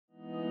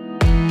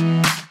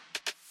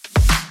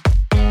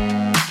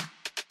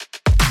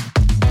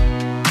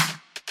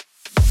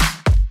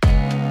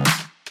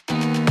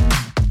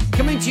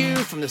to you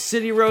from the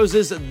City of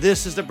Roses.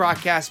 This is the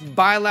broadcast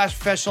by Lash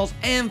Professionals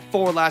and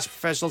for Lash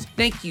Professionals.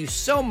 Thank you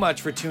so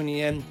much for tuning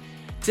in.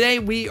 Today,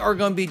 we are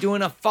going to be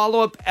doing a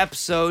follow-up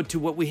episode to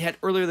what we had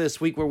earlier this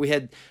week, where we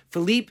had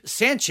Philippe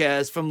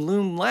Sanchez from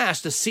Loom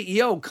Lash, the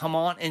CEO, come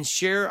on and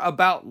share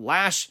about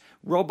Lash,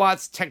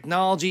 robots,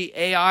 technology,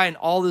 AI, and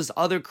all this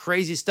other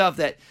crazy stuff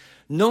that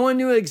no one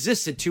knew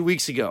existed 2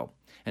 weeks ago.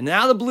 And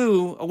out of the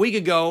blue, a week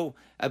ago,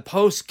 a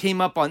post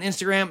came up on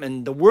Instagram,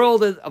 and the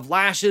world of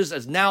lashes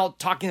is now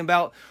talking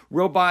about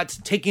robots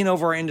taking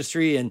over our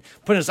industry and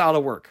putting us out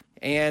of work.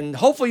 And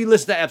hopefully you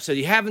listened to that episode. If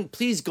you haven't,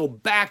 please go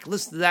back,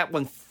 listen to that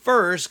one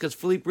first, because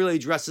Philippe really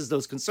addresses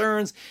those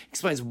concerns,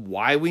 explains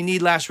why we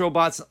need lash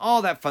robots and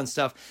all that fun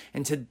stuff.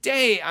 And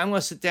today I'm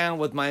going to sit down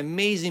with my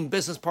amazing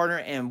business partner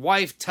and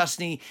wife,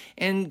 Tusney,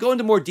 and go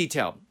into more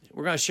detail.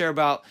 We're going to share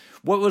about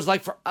what it was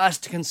like for us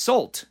to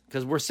consult,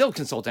 because we're still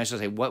consulting. I should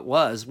say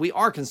we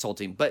are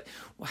consulting, but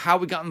how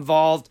we got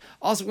involved.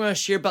 Also, we're going to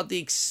share about the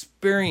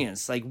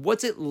experience, like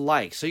what's it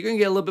like. So you're going to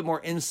get a little bit more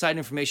inside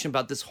information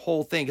about this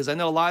whole thing, because I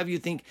know a lot of you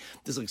think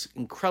this looks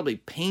incredibly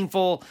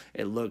painful.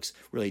 It looks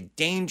really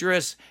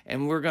dangerous,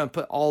 and we're going to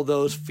put all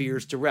those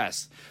fears to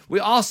rest.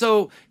 We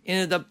also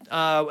ended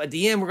up, at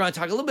the end, we're going to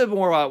talk a little bit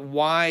more about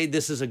why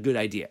this is a good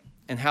idea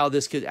and how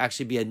this could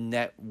actually be a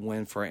net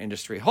win for our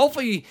industry.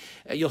 Hopefully,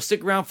 you'll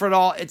stick around for it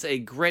all. It's a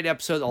great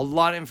episode, a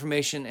lot of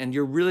information, and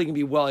you're really going to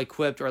be well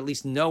equipped, or at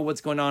least know what's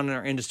going on in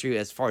our industry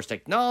as far as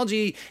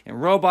technology and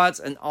robots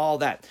and all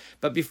that.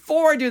 But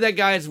before I do that,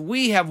 guys,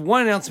 we have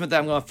one announcement that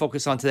I'm going to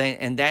focus on today,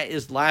 and that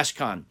is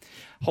LashCon.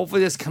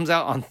 Hopefully, this comes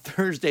out on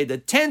Thursday, the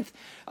 10th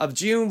of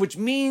June, which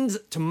means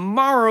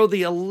tomorrow,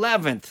 the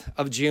 11th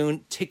of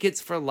June, tickets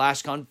for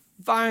LashCon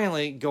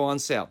finally go on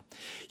sale.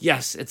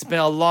 Yes, it's been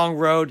a long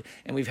road,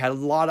 and we've had a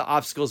lot of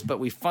obstacles, but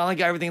we finally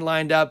got everything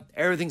lined up.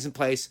 Everything's in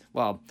place.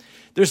 Well,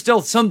 there's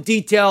still some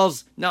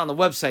details, not on the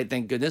website,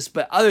 thank goodness,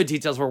 but other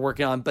details we're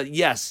working on. But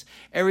yes,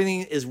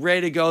 everything is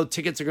ready to go.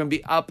 Tickets are going to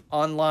be up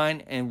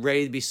online and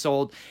ready to be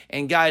sold.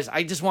 And guys,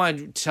 I just want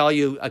to tell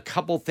you a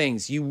couple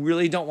things. You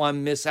really don't want to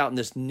miss out on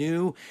this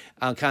new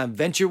kind of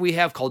venture we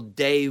have called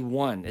Day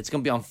One. It's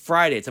going to be on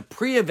Friday. It's a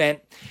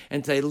pre-event, and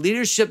it's a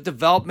leadership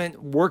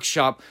development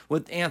workshop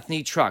with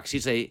Anthony Trucks.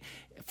 He's a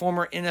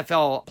former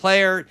NFL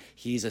player.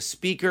 He's a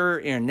speaker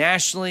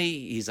internationally.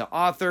 He's an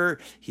author.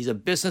 He's a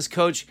business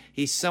coach.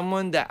 He's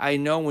someone that I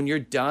know when you're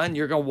done,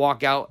 you're going to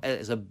walk out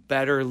as a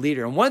better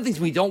leader. And one of the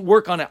things we don't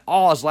work on at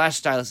all as lash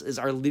stylists is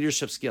our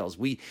leadership skills.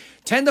 We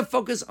tend to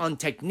focus on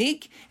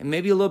technique and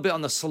maybe a little bit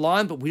on the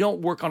salon, but we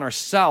don't work on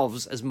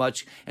ourselves as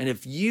much. And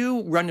if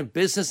you run a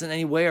business in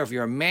any way, or if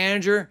you're a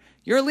manager,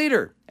 you're a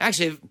leader.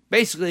 Actually,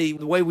 basically,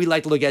 the way we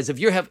like to look at it is if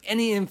you have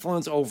any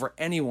influence over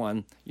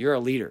anyone, you're a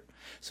leader.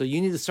 So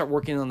you need to start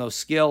working on those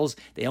skills.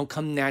 They don't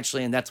come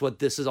naturally, and that's what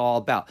this is all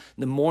about.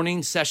 The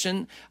morning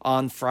session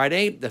on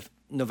Friday,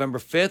 November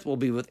 5th, will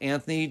be with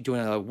Anthony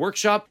doing a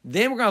workshop.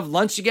 Then we're going to have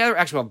lunch together.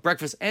 Actually, we'll have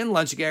breakfast and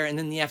lunch together. And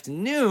then in the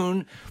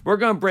afternoon, we're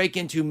going to break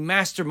into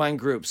mastermind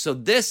groups. So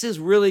this is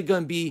really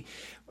going to be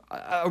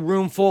a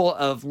room full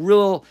of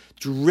real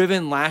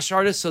driven lash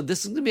artists. So this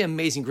is going to be an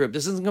amazing group.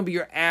 This isn't going to be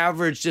your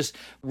average, just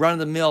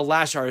run-of-the-mill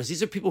lash artists.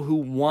 These are people who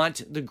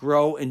want to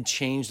grow and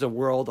change the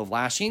world of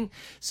lashing.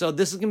 So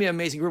this is going to be an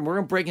amazing group. We're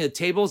going to break into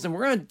tables, and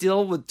we're going to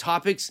deal with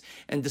topics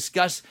and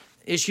discuss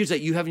issues that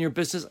you have in your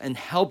business and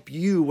help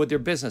you with your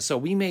business. So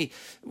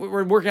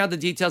we're working out the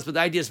details, but the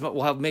idea is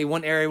we'll have maybe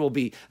one area will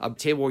be a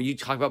table where you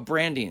talk about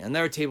branding,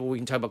 another table where we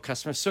can talk about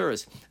customer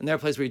service, another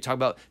place where you talk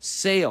about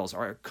sales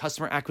or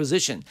customer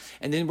acquisition.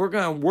 And then we're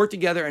going to work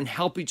together and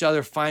help each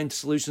other find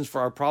solutions for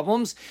our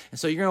problems. And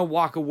so you're going to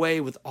walk away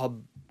with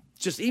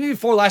just even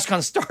before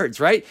LashCon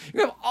starts, right?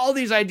 You're going to have all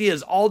these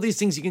ideas, all these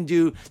things you can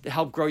do to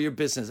help grow your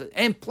business.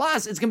 And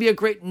plus, it's going to be a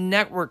great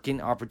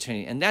networking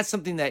opportunity. And that's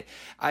something that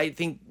I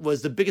think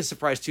was the biggest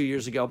surprise 2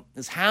 years ago,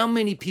 is how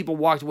many people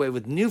walked away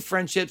with new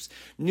friendships,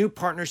 new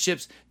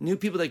partnerships, new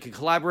people that could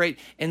collaborate.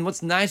 And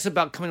what's nice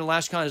about coming to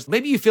LashCon is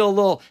maybe you feel a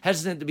little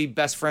hesitant to be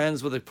best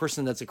friends with a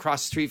person that's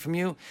across the street from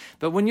you.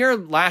 But when your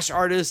lash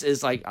artist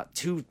is like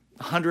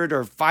 200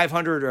 or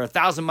 500 or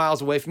 1,000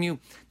 miles away from you,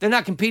 they're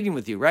not competing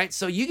with you, right?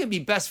 So you can be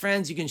best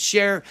friends, you can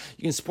share,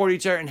 you can support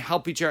each other and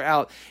help each other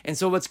out. And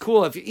so what's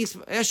cool,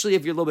 especially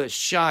if you're a little bit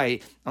shy,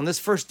 on this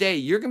first day,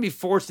 you're going to be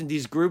forced in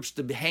these groups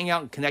to hang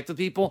out and connect with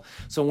people.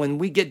 So when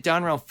we get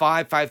done around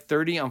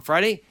 5:30 on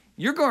Friday,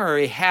 you're going to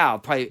already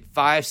have probably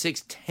 5,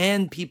 6,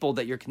 10 people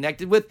that you're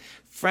connected with,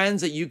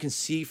 friends that you can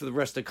see for the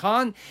rest of the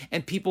con,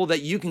 and people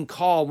that you can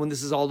call when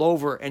this is all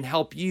over and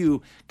help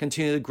you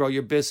continue to grow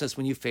your business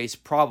when you face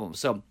problems.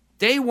 So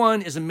Day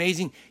One is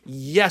amazing.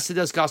 Yes, it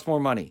does cost more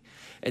money.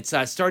 It's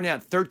starting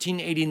at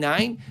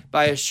 $13.89, but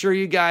I assure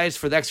you guys,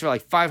 for the extra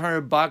like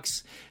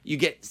 $500, you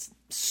get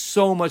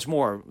so much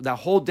more that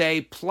whole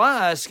day.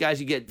 Plus, guys,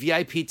 you get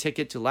VIP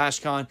ticket to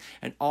LashCon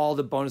and all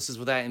the bonuses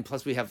with that. And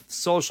plus, we have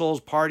socials,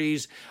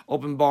 parties,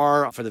 open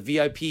bar for the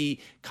VIP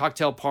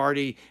cocktail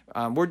party.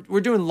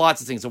 We're doing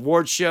lots of things,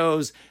 award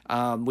shows.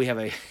 We have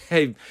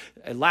a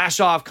lash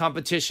off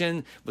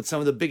competition with some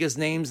of the biggest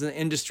names in the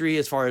industry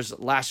as far as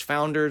lash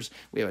founders.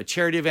 We have a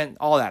charity event,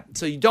 all that.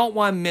 So you don't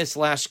want to miss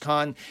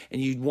LashCon,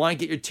 and you want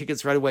to get your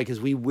tickets right away because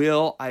we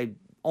will.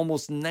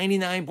 Almost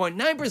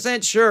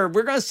 99.9% sure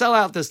we're going to sell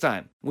out this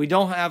time. We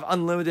don't have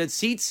unlimited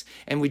seats,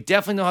 and we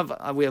definitely don't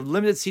have, we have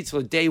limited seats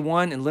for day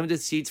one and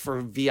limited seats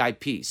for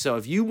VIP. So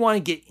if you want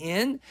to get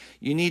in,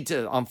 you need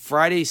to, on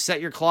Friday,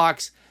 set your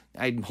clocks.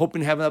 I'm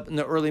hoping to have it up in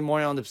the early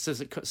morning on the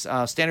Pacific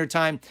Standard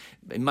Time.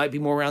 It might be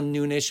more around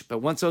noonish, but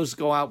once those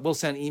go out, we'll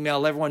send an email,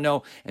 let everyone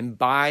know, and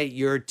buy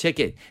your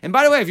ticket. And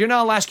by the way, if you're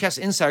not a Lashcast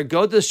Insider,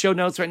 go to the show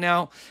notes right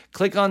now,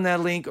 click on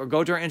that link, or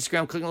go to our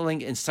Instagram, click on the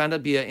link, and sign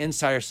up via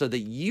Insider so that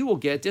you will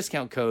get a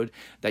discount code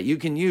that you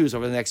can use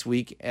over the next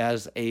week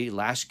as a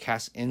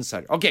Lashcast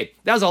Insider. Okay,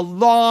 that was a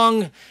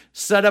long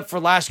setup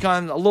for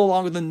LashCon, a little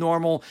longer than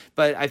normal,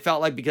 but I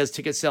felt like because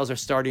ticket sales are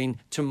starting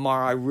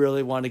tomorrow, I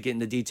really want to get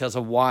into details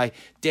of why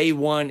day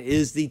one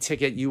is the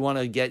ticket you want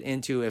to get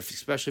into,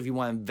 especially if you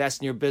want to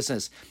invest in your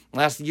business.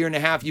 Last year and a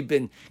half, you've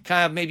been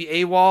kind of maybe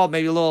AWOL,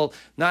 maybe a little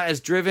not as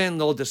driven, a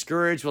little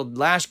discouraged. Well,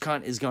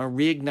 LashCon is going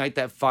to reignite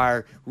that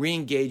fire,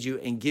 re-engage you,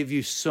 and give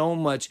you so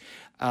much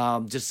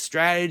just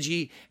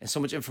strategy and so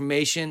much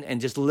information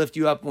and just lift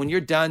you up. When you're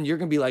done, you're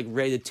going to be like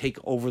ready to take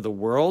over the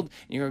world.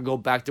 And you're going to go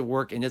back to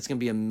work, and it's going to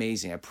be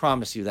amazing. I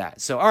promise you that.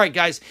 So, all right,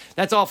 guys,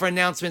 that's all for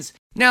announcements.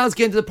 Now let's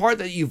get into the part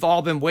that you've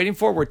all been waiting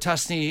for, where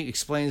Tusney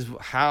explains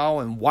how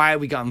and why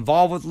we got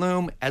involved with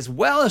Loom, as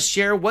well as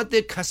share what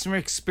the customer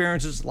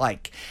experience is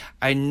like.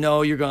 I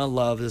know you're going to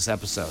love this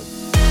episode.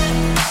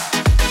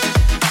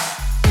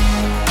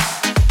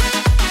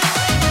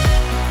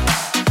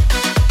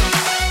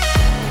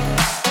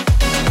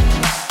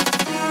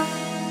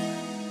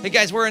 Hey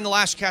guys, we're in the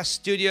Lashcast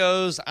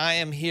studios. I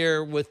am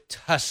here with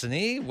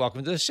Tusney.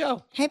 Welcome to the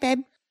show. Hey, babe.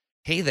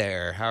 Hey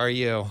there. How are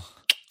you?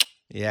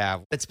 Yeah,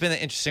 it's been an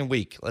interesting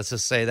week. Let's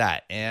just say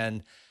that.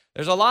 And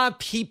there's a lot of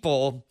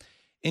people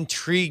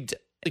intrigued,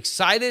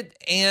 excited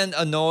and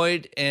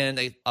annoyed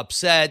and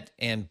upset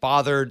and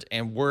bothered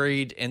and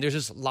worried. And there's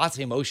just lots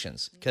of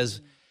emotions because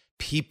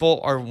people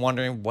are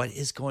wondering what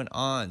is going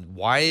on.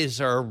 Why is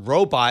there a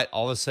robot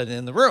all of a sudden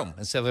in the room?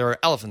 Instead of there an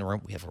elephant in the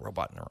room, we have a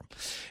robot in the room.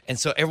 And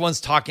so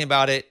everyone's talking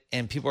about it,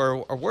 and people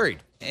are worried,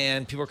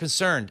 and people are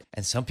concerned.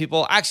 And some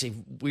people, actually,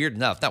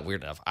 not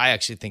weird enough, I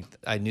actually think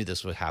I knew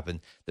this would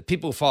happen. The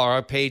people who follow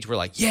our page were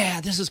like,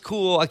 yeah, this is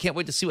cool. I can't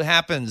wait to see what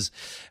happens,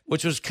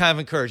 which was kind of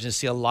encouraging to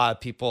see a lot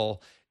of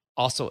people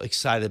also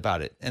excited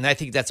about it. And I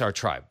think that's our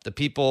tribe. The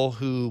people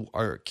who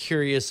are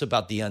curious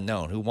about the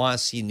unknown, who want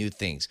to see new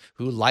things,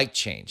 who like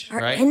change, Are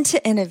right?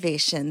 into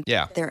innovation.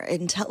 Yeah. They're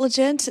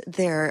intelligent,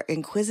 they're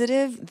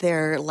inquisitive,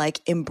 they're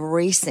like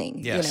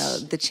embracing,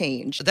 the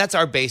change. That's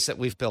our base that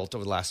we've built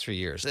over the last 3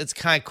 years. It's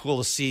kind of cool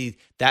to see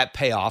that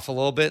pay off a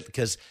little bit,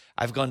 because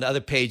I've gone to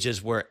other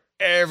pages where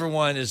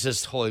everyone is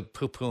just totally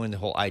poo-pooing the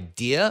whole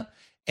idea.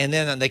 And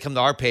then they come to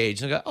our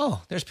page and go,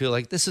 oh, there's people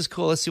like, this is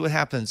cool. Let's see what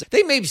happens.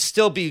 They may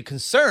still be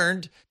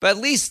concerned, but at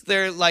least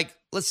they're like,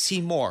 let's see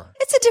more.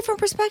 It's a different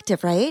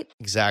perspective, right?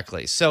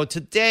 Exactly. So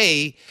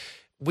today,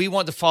 we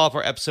want to follow up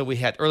our episode we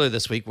had earlier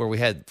this week where we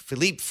had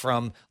Philippe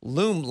from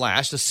Loom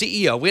Lash, the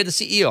CEO. We had the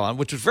CEO on,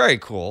 which was very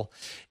cool.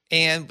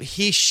 And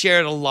he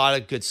shared a lot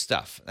of good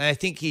stuff. And I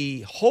think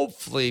he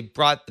hopefully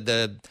brought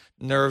the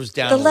nerves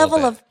down the a little level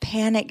bit. of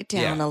panic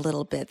down a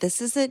little bit.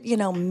 This isn't,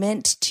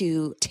 meant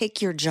to take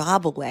your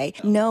job away.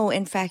 No,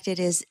 in fact, it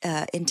is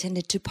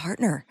intended to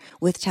partner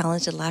with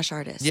talented lash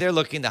artists. They're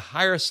looking to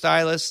hire a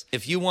stylist.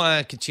 If you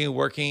want to continue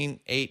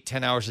working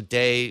 8-10 hours a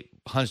day,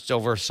 hunched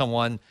over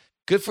someone,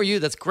 good for you.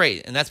 That's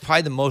great. And that's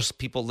probably the most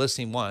people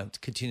listening want to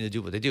continue to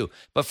do what they do.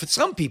 But for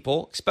some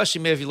people,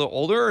 especially maybe if you're a little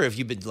older, or if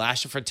you've been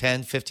lashing for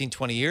 10, 15,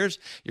 20 years,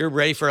 you're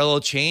ready for a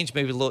little change,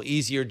 maybe a little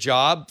easier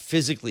job,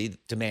 physically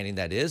demanding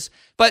that is,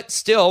 but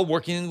still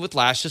working with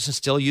lashes and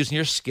still using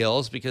your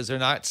skills, because they're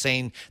not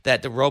saying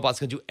that the robot's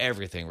going to do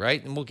everything,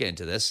 right? And we'll get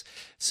into this.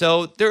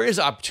 So there is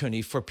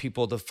opportunity for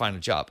people to find a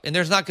job. And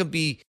there's not going to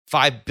be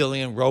 5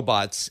 billion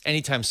robots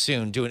anytime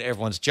soon doing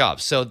everyone's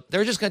job. So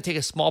they're just going to take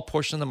a small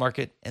portion of the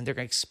market, and they're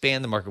going to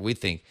expand the market, we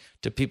think,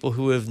 to people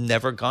who have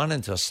never gone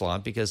into a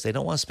salon because they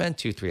don't want to spend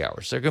 2-3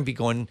 hours. They're going to be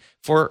going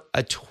for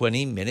a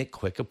 20-minute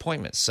quick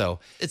appointment. So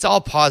it's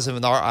all positive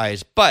in our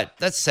eyes. But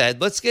that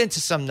said, let's get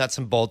into some nuts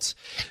and bolts.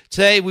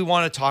 Today, we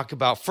want to talk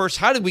about, first,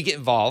 how did we get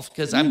involved?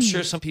 Because I'm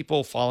sure some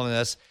people following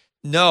us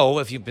know,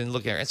 if you've been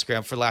looking at our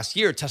Instagram for last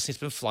year, Tusney's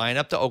been flying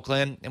up to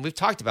Oakland, and we've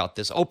talked about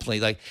this openly,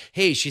 like,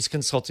 hey, she's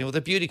consulting with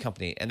a beauty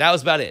company. And that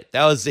was about it.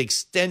 That was the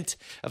extent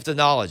of the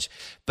knowledge.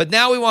 But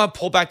now we want to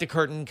pull back the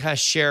curtain, kind of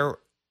share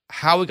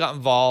how we got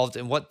involved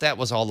and what that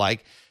was all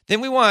like.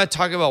 Then we want to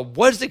talk about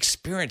what is the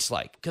experience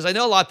like? Because I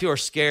know a lot of people are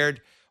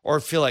scared or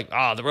feel like,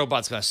 the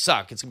robot's going to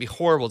suck. It's going to be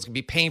horrible. It's going to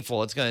be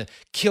painful. It's going to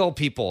kill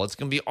people. It's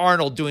going to be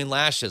Arnold doing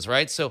lashes,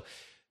 right? So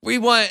We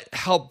want to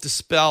help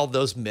dispel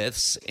those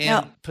myths and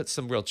Now, put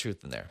some real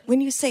truth in there. When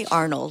you say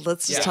Arnold,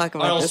 let's just talk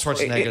about Arnold this.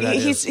 Schwarzenegger, that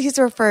is. He's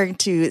referring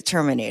to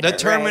Terminator. The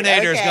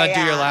Terminator right? is going to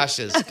do your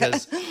lashes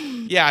because,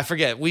 I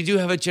forget. We do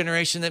have a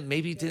generation that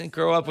maybe didn't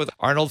grow up with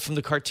Arnold from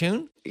the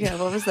cartoon. Yeah,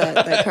 what was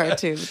that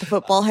cartoon? The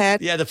football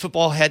head? Yeah, the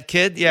football head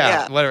kid.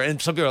 Yeah, whatever.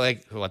 And some people are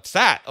like, what's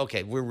that?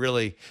 Okay, we're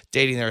really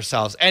dating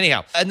ourselves.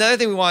 Anyhow, another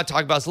thing we want to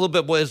talk about is a little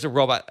bit what is the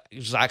robot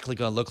exactly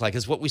going to look like,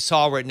 is what we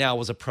saw right now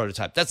was a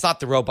prototype. That's not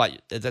the robot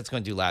that's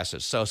going to do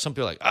lashes. So some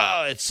people are like,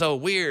 oh, it's so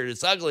weird.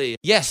 It's ugly.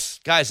 Yes,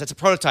 guys, that's a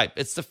prototype.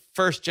 It's the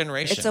first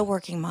generation. It's a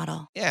working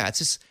model. Yeah, it's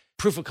just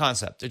proof of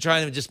concept. They're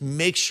trying to just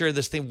make sure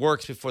this thing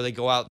works before they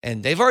go out.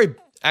 And they've already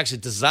actually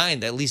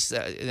designed, at least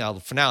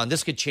for now, and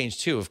this could change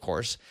too, of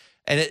course.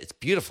 And it's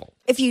beautiful.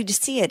 If you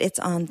see it, it's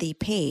on the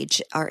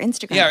page, our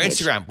Instagram Yeah, our page.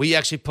 Instagram. We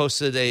actually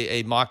posted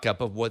a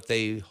mock-up of what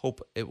they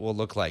hope it will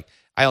look like.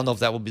 I don't know if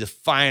that will be the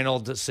final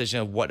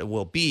decision of what it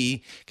will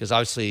be, because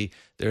obviously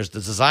there's the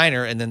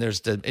designer and then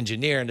there's the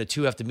engineer, and the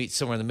two have to meet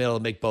somewhere in the middle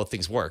to make both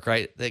things work,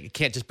 right? It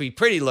can't just be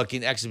pretty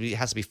looking. Actually, it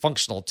has to be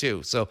functional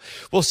too. So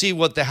we'll see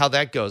how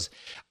that goes.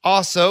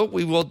 Also,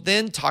 we will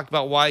then talk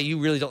about why you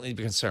really don't need to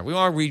be concerned. We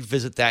want to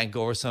revisit that and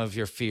go over some of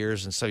your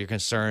fears and some of your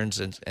concerns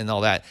and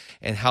all that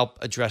and help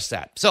address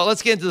that. So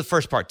let's get into the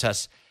first part,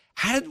 Tess.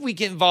 How did we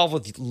get involved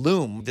with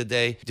Loom?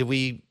 Did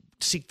we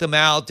seek them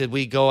out? Did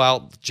we go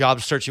out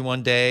job searching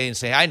one day and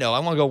say, I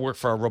want to go work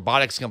for a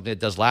robotics company that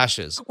does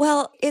lashes?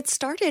 Well, it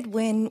started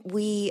when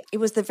it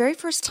was the very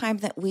first time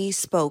that we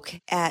spoke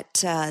at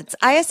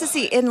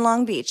ISSC in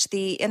Long Beach,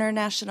 the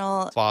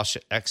International Lash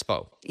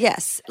Expo.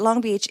 Yes,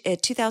 Long Beach in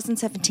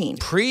 2017.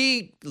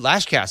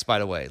 Pre-Lashcast, by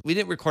the way. We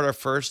didn't record our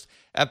first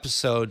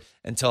episode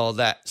until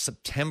that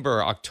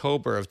September,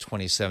 October of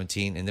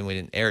 2017, and then we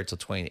didn't air it until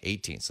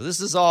 2018. So this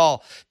is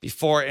all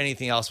before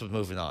anything else was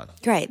moving on.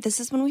 Right. This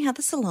is when we had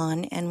the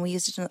salon, and we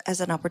used it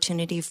as an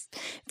opportunity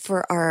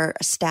for our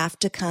staff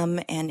to come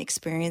and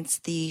experience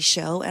the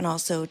show, and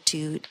also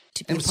to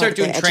be And part start of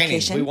the doing training.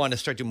 education. We want to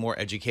start doing more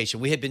education.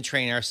 We had been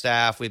training our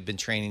staff. We've been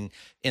training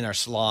in our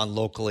salon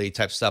locally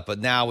type stuff, but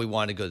now we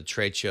want to go to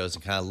trade shows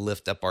and kind of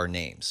lift up our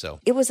name. So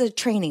It was a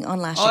training on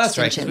lash that's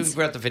right. extensions. We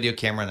brought the video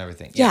camera and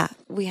everything. Yeah,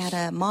 we had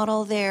a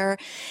model there.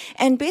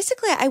 And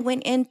basically, I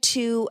went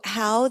into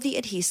how the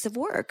adhesive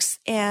works,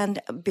 and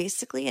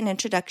basically an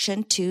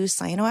introduction to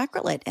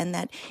cyanoacrylate, and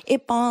that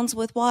it bonds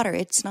with water.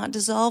 It's not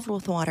dissolved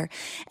with water.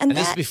 And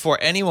this is before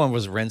anyone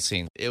was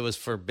rinsing. It was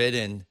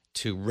forbidden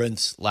to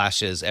rinse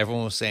lashes.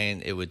 Everyone was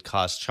saying it would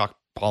cause shock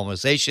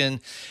polymerization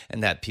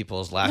and that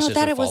people's lashes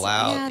would fall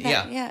out.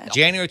 Yeah.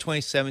 January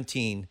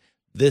 2017,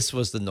 this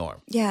was the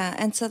norm. Yeah,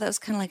 and so that was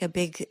kind of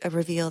like a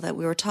reveal that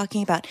we were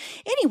talking about.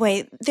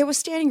 Anyway, there was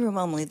standing room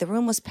only. The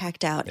room was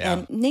packed out. Yeah.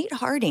 And Nate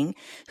Harding,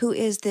 who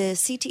is the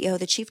CTO,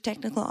 the Chief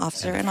Technical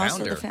Officer, and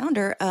also the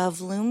founder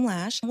of Loom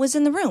Lash, was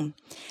in the room.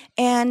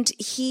 And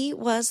he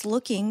was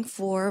looking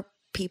for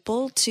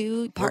people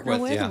to partner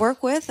with,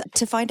 work with,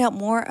 to find out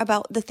more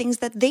about the things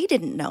that they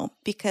didn't know,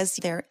 because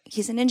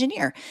he's an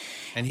engineer.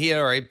 And he had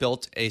already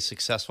built a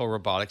successful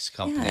robotics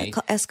company.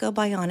 Called Esco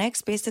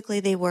Bionics. Basically,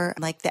 they were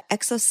like the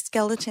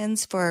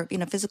exoskeletons for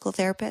physical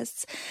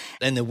therapists.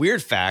 And the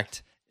weird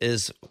fact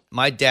is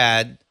my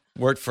dad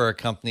worked for a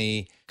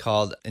company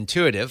called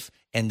Intuitive,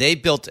 and they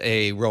built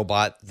a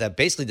robot that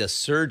basically does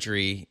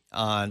surgery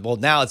on, well,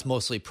 now it's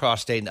mostly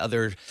prostate and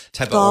other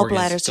type of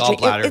organs.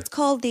 Gallbladder. It's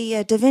called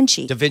the Da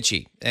Vinci. Da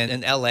Vinci. And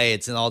in LA,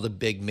 it's in all the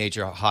big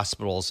major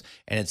hospitals,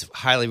 and it's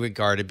highly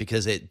regarded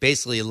because it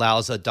basically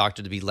allows a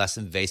doctor to be less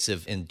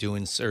invasive in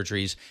doing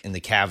surgeries in the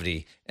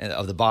cavity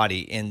of the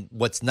body. And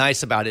what's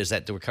nice about it is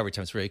that the recovery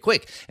time is really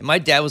quick. And my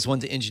dad was one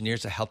of the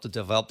engineers that helped to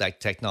develop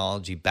that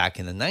technology back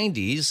in the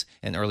 90s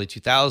and early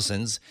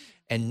 2000s.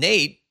 And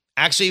Nate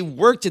actually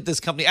worked at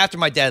this company after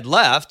my dad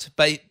left,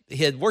 but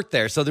he had worked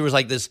there. So there was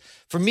like this,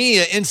 for me,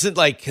 an instant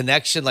like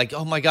connection, like,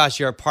 oh my gosh,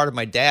 you're a part of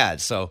my dad.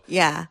 So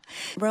yeah,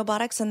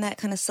 robotics and that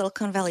kind of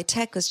Silicon Valley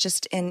tech was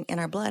just in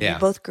our blood. Yeah. We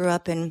both grew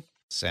up in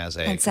San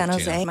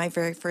Jose. My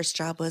very first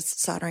job was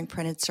soldering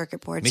printed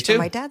circuit boards Me too. for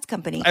my dad's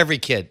company. Every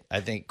kid,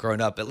 I think,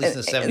 growing up, at least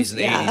in the 70s and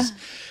Yeah. 80s.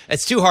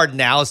 It's too hard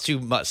now. It's too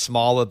much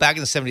small. But back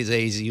in the 70s and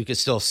 80s, you could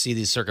still see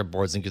these circuit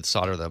boards and could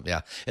solder them.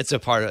 Yeah, it's a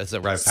rite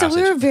of passage. So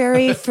we were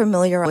very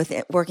familiar with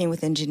working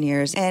with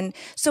engineers. And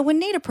so when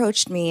Nate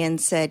approached me and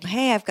said,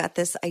 hey, I've got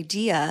this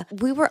idea,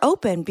 we were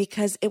open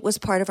because it was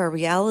part of our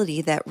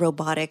reality that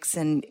robotics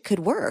could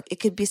work. It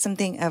could be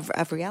something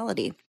of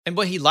reality. And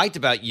what he liked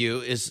about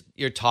you is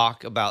your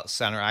talk about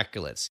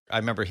cyanoacrylates. I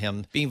remember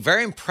him being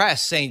very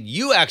impressed, saying,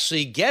 you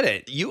actually get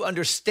it. You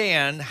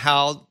understand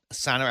how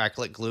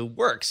cyanoacrylate glue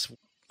works.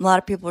 A lot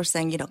of people are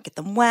saying, get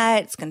them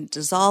wet. It's going to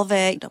dissolve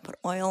it. Don't put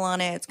oil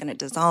on it. It's going to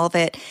dissolve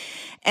it.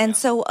 And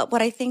so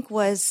what I think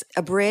was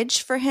a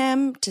bridge for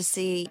him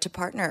to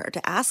partner,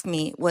 to ask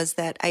me, was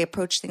that I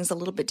approached things a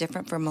little bit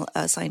different from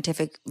a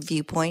scientific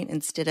viewpoint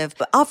instead of,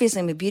 but obviously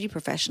I'm a beauty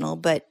professional,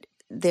 but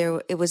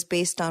it was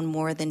based on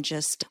more than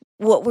just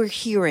what we're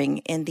hearing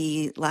in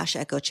the Lash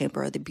echo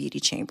chamber or the beauty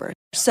chamber.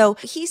 So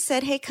he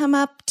said, hey, come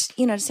up, to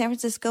San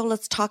Francisco.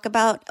 Let's talk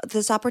about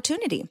this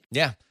opportunity.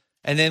 Yeah.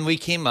 And then we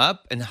came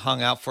up and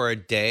hung out for a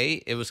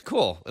day. It was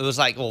cool. It was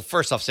like, well,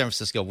 first off, San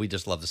Francisco, we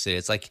just love the city.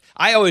 It's like,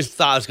 I always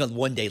thought I was going to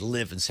one day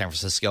live in San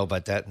Francisco,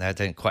 but that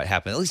didn't quite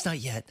happen, at least not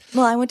yet.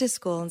 Well, I went to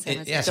school in San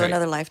Francisco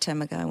another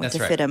lifetime ago. I went to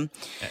FITM.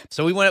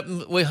 So we went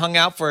up, we hung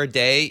out for a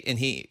day, and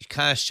he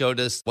kind of showed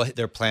us what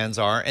their plans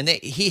are. And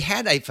he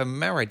had, if I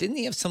remember, didn't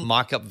he have some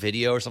mock-up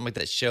video or something like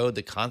that showed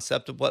the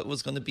concept of what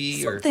was going to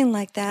be? Something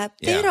like that.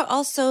 Yeah. They had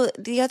also,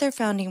 the other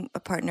founding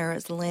partner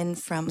is Lynn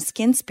from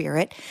Skin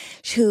Spirit,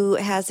 who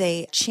has a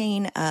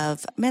chain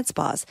of med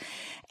spas.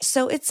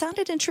 So it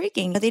sounded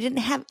intriguing. They didn't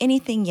have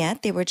anything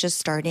yet. They were just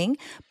starting.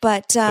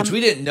 But which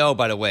we didn't know,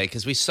 by the way,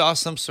 because we saw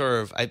some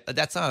sort of,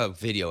 that's not a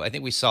video. I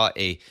think we saw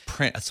a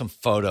print, some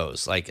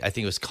photos. Like, I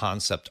think it was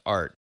concept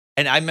art.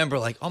 And I remember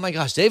like, oh my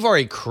gosh, they've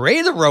already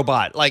created a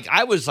robot. Like,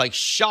 I was like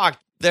shocked.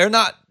 They're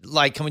not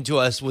like coming to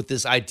us with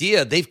this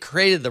idea. They've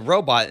created the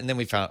robot. And then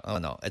we found, oh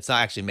no, it's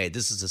not actually made.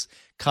 This is this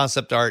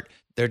concept art.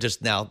 They're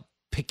just now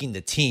picking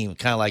the team,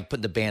 kind of like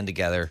putting the band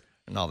together.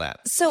 And all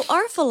that. So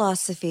our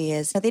philosophy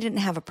is, they didn't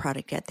have a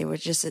product yet. It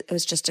was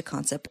just a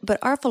concept. But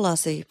our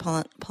philosophy,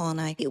 Paul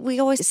and I, we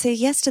always say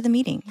yes to the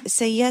meeting.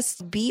 Say yes,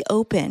 be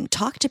open,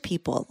 talk to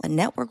people,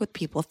 network with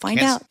people, find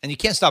out. And you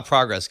can't stop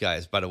progress,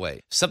 guys, by the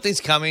way. If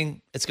something's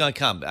coming, it's going to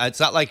come. It's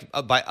not like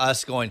by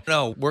us going,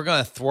 no, we're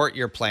going to thwart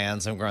your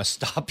plans and we're going to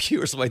stop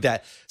you or something like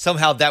that.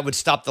 Somehow that would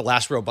stop the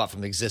Lash robot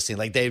from existing.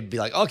 Like they'd be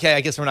like, okay,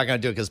 I guess we're not going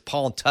to do it because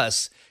Paul and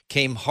Tuss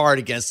came hard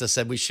against us,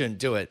 said we shouldn't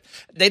do it.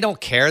 They don't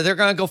care. They're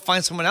going to go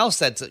find someone else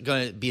that's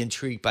going to be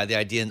intrigued by the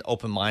idea and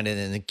open-minded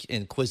and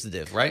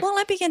inquisitive, right? Well,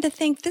 I began to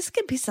think this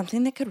could be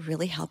something that could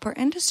really help our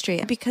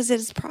industry because it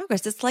is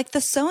progress. It's like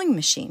the sewing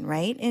machine,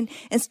 right? And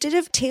instead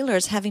of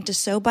tailors having to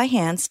sew by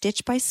hand,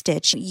 stitch by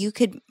stitch, you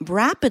could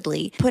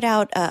rapidly put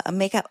out,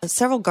 make out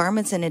several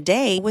garments in a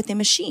day with a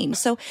machine.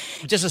 So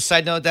just a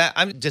side note that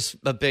I'm just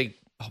a big,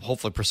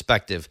 hopefully,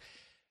 perspective.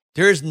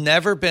 There's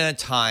never been a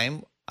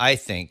time, I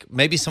think,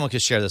 maybe someone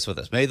could share this with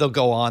us. Maybe they'll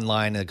go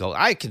online and go,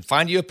 I can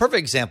find you a perfect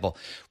example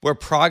where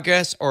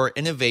progress or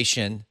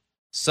innovation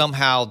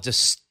somehow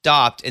just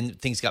stopped and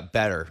things got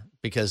better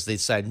because they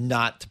decided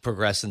not to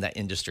progress in that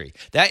industry.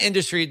 That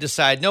industry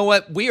decided, you know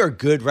what, we are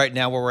good right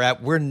now where we're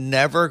at. We're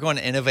never going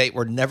to innovate.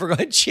 We're never going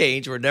to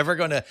change. We're never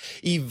going to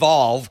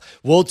evolve.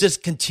 We'll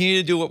just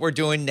continue to do what we're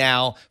doing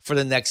now for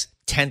the next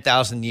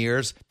 10,000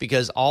 years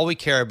because all we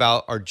care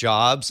about are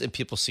jobs and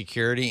people's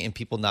security and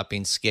people not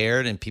being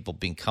scared and people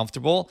being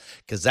comfortable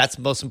because that's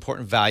the most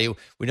important value.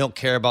 We don't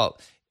care about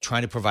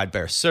trying to provide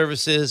better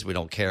services. We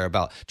don't care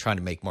about trying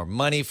to make more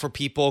money for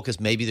people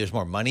because maybe there's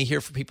more money here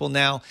for people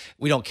now.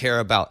 We don't care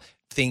about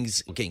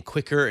things getting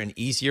quicker and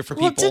easier for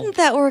people. Well, didn't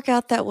that work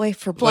out that way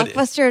for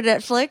Blockbuster or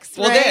Netflix?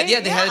 Well, right?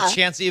 they had a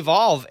chance to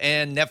evolve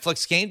and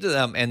Netflix came to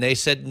them and they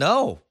said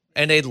no.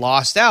 And they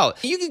lost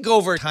out. You can go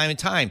over time and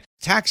time.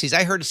 Taxis,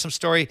 I heard some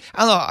story.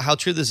 I don't know how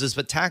true this is,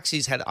 but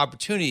taxis had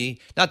opportunity,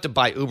 not to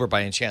buy Uber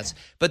by any chance,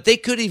 but they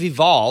could have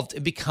evolved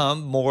and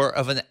become more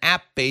of an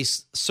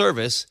app-based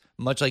service,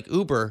 much like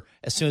Uber,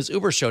 as soon as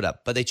Uber showed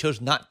up. But they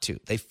chose not to.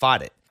 They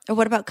fought it. Or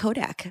what about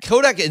Kodak?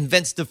 Kodak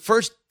invents the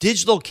first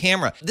digital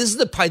camera. This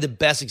is probably the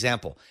best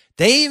example.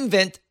 They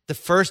invent the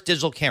first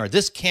digital camera.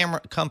 This camera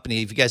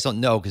company, if you guys don't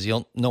know, because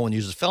no one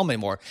uses film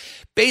anymore,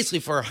 basically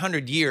for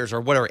 100 years or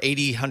whatever,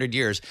 80, 100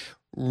 years,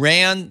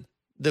 ran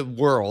the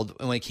world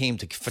when it came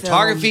to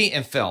photography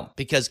and film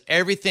because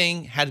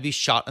everything had to be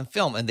shot on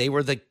film. And they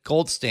were the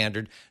gold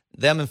standard.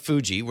 Them and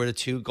Fuji were the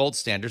two gold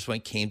standards when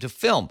it came to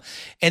film.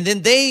 And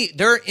then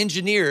their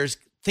engineers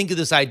think of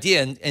this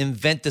idea and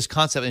invent this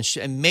concept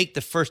and make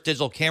the first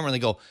digital camera. And they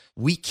go,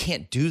 we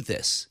can't do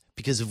this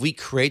because if we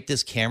create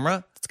this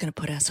camera, it's going to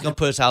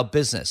put us out of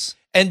business.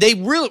 And they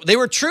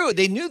were true.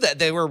 They knew that.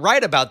 They were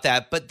right about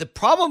that. But the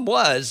problem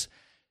was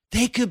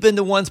they could have been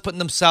the ones putting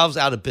themselves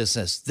out of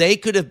business. They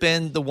could have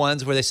been the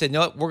ones where they said, you know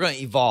what, we're going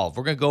to evolve.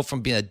 We're going to go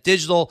from being a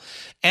digital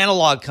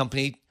analog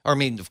company,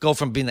 go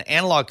from being an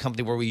analog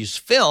company where we use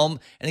film,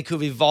 and it could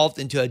have evolved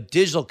into a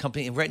digital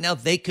company. And right now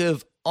they could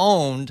have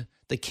owned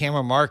the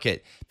camera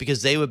market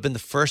because they would have been the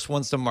first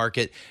ones to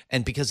market.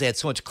 And because they had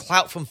so much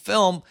clout from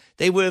film,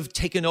 they would have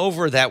taken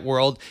over that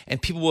world and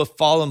people would have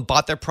followed and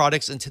bought their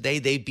products. And today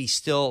they'd be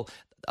still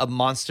a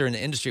monster in the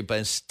industry. But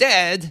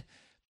instead,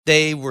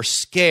 they were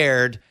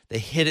scared. They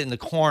hid it in the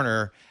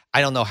corner.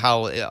 I don't know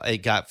how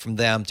it got from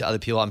them to other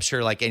people. I'm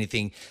sure like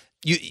anything,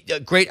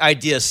 great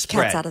ideas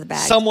spread. Cat's out of the bag.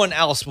 Someone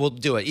else will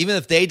do it. Even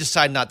if they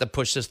decide not to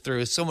push this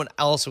through, someone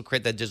else will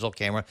create that digital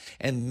camera.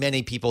 And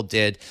many people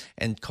did.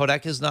 And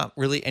Kodak is not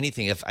really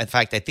anything. In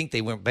fact, I think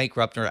they went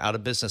bankrupt or out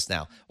of business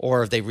now,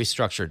 or they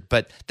restructured.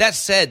 But that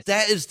said,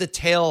 that is the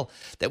tale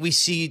that we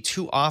see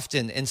too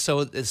often. And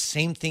so the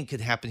same thing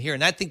could happen here.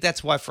 And I think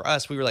that's why for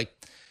us, we were like,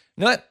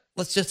 you know what?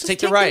 Let's just take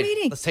the ride.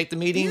 Let's take the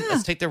meeting. Yeah.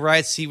 Let's take the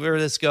ride, see where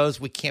this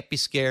goes. We can't be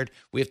scared.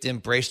 We have to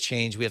embrace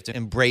change. We have to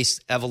embrace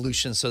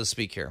evolution, so to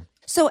speak, here.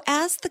 So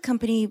as the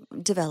company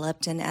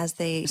developed and as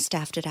they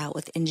staffed it out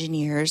with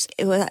engineers,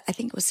 I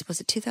think it was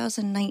it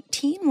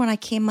 2019 when I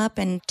came up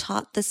and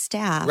taught the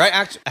staff. Right,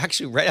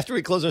 actually, right after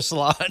we closed our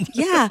salon.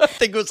 Yeah. I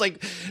think it was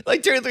like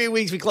 2 or 3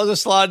 weeks. We close our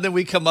salon, and then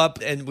we come up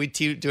and we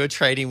do a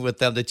training with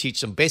them to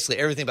teach them basically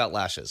everything about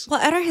lashes.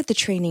 Well, I'd already had the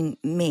training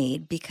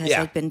made because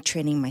I'd been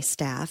training my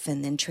staff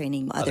and then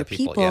training other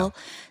people. Yeah.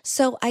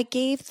 So I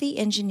gave the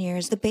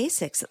engineers the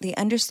basics, the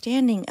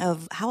understanding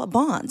of how it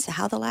bonds,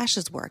 how the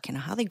lashes work, and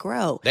how they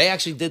grow. They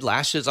actually did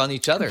lashes on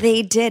each other.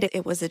 They did.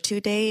 It was a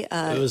 2-day.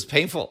 It was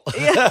painful.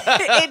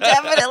 It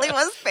definitely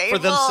was painful.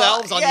 For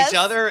themselves on each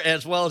other,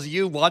 as well as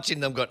you watching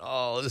them going,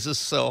 oh, this is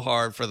so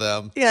hard for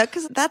them. Yeah,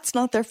 because that's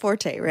not their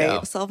forte, right?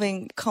 No.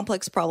 Solving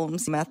complex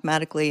problems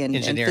mathematically and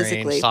engineering,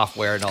 physically.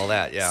 software and all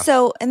that, yeah.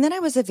 So, and then I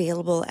was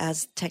available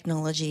as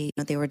technology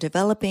they were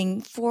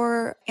developing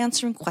for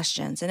answering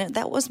questions. And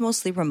that was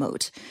mostly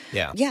remote.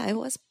 Yeah. Yeah, it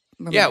was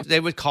remote. Yeah, they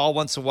would call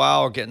once in a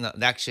while or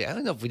actually, I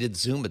don't know if we did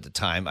Zoom at the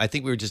time. I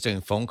think we were just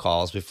doing phone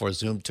calls before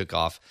Zoom took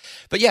off.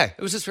 But yeah,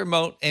 it was just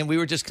remote and we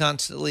were just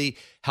constantly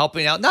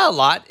helping out. Not a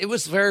lot. It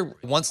was very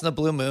once in a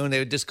blue moon. They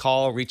would just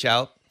call, reach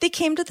out. They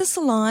came to the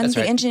salon. That's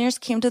the right. engineers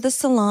came to the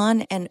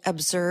salon and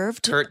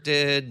observed. Kurt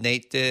did,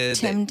 Nate did.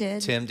 Tim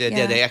did.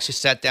 Yeah, they actually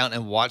sat down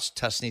and watched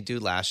Tusney do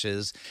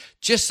lashes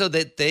just so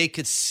that they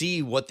could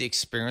see what the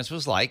experience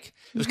was like.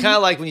 It was kind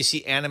of like when you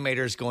see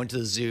animators going to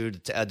the zoo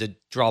to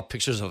draw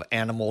pictures of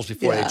animals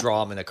before they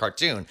draw them in a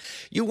cartoon.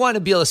 You want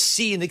to be able to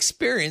see and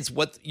experience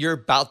what you're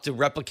about to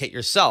replicate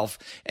yourself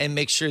and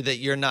make sure that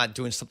you're not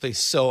doing something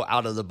so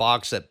out of the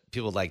box that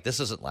people are like,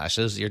 this isn't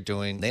lashes, you're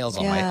doing nails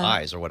on my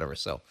eyes or whatever.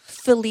 So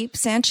Philippe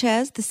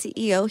Sanchez, the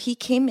CEO, he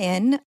came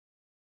in,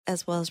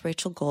 as well as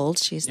Rachel Gold.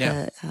 She's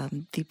the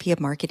VP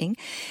of marketing.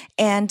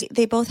 And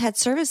they both had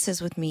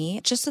services with me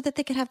just so that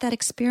they could have that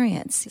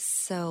experience.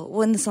 So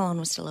when the salon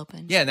was still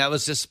open. Yeah, and that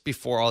was just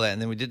before all that.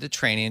 And then we did the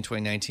training in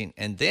 2019.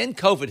 And then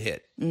COVID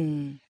hit.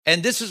 And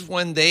this is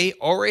when they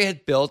already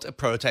had built a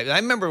prototype. And I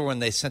remember when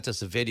they sent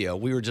us a video,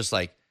 we were just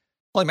like,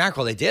 holy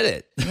mackerel, they did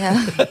it.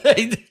 Yeah.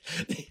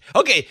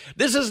 Okay,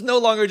 this is no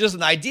longer just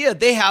an idea.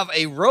 They have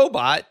a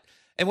robot.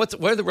 And what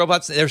are the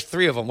robots? There's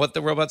 3 of them. What are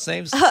the robots'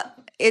 names?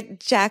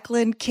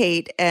 Jacqueline,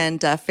 Kate, and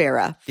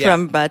Farah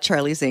from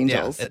Charlie's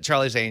Angels. Yeah,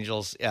 Charlie's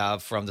Angels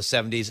from the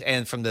 70s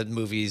and from the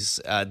movies.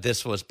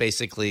 This was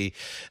basically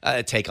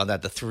a take on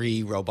that, the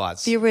 3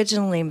 robots. The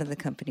original name of the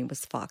company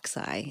was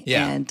Foxeye,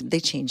 and they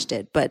changed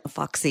it, but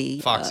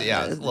Foxy,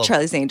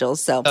 Charlie's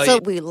Angels. So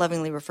we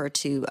lovingly refer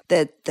to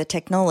the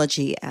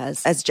technology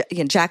as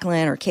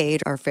Jacqueline or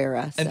Kate or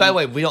Farah. So. And by the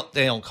way,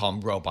 they don't call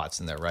them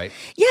robots in there, right?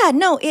 Yeah,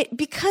 no,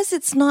 because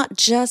it's not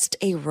just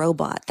a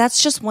robot.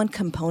 That's just one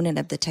component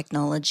of the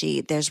technology.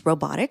 There's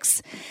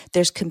robotics,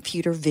 there's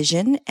computer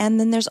vision, and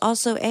then there's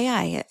also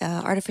AI,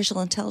 artificial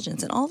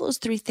intelligence. And all those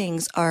 3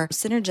 things are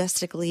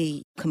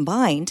synergistically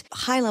combined,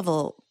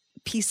 high-level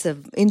piece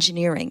of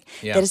engineering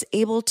that is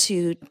able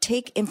to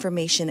take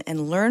information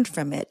and learn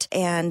from it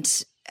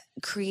and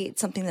create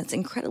something that's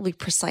incredibly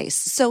precise.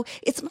 So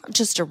it's not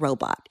just a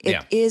robot.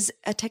 It is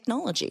a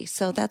technology.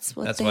 So that's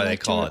why they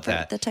call it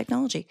that. The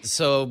technology.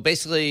 So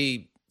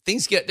basically,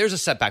 there's a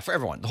setback for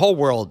everyone. The whole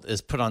world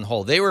is put on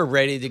hold. They were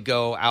ready to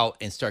go out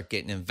and start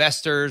getting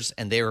investors,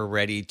 and they were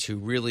ready to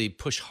really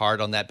push hard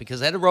on that because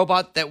they had a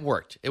robot that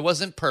worked. It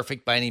wasn't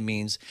perfect by any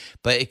means,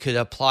 but it could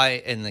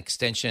apply an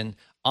extension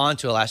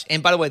onto a lash.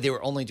 And by the way, they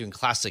were only doing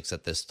classics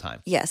at this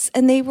time. Yes.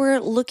 And they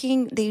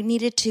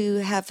needed to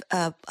have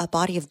a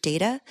body of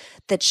data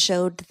that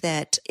showed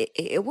that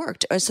it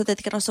worked, or so that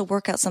they could also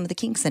work out some of the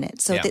kinks in it.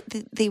 So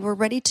they were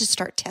ready to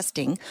start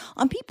testing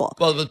on people.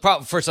 Well, the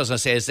problem, first I was going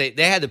to say is they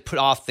had to put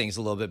off things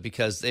a little bit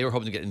because they were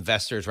hoping to get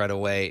investors right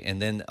away.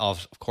 And then,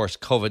 of course,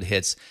 COVID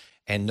hits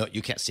and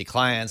you can't see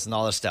clients and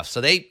all this stuff. So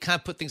they kind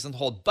of put things on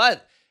hold.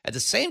 But at the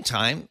same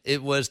time,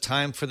 it was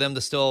time for them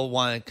to still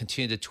want to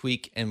continue to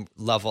tweak and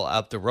level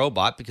up the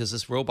robot because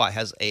this robot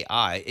has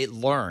AI. It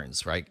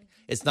learns, right?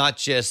 It's not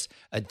just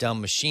a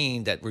dumb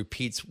machine that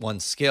repeats one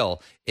skill.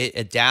 It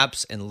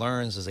adapts and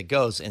learns as it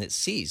goes, and it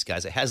sees,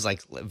 guys. It has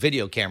like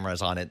video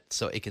cameras on it,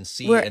 so it can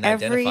see and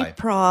identify. Every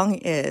prong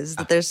is,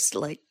 there's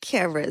like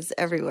cameras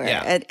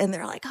everywhere, and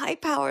they're like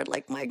high-powered,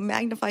 like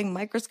magnifying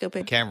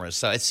microscopic cameras.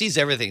 So it sees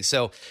everything.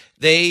 So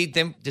they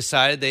then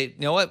decided you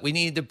know what? We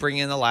need to bring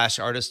in a lash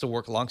artist to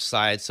work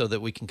alongside so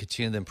that we can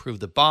continue to improve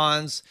the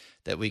bonds,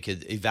 that we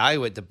could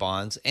evaluate the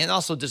bonds, and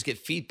also just get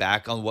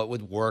feedback on what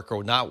would work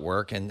or not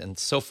work and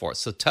so forth.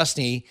 So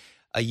Tusney,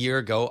 a year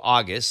ago,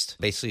 August,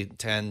 basically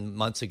 10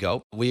 months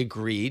ago, we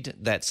agreed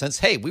that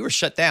since, we were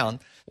shut down,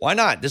 why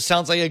not? This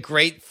sounds like a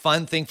great,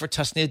 fun thing for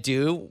Tusney to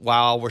do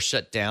while we're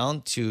shut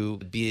down, to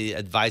be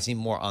advising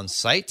more on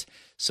site.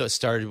 So it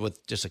started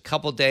with just a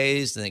couple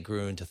days, then it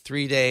grew into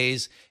 3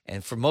 days.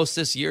 And for most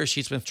this year,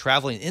 she's been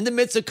traveling in the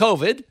midst of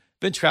COVID,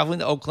 been traveling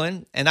to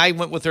Oakland, and I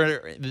went with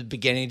her at the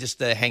beginning just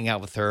to hang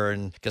out with her,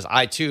 and because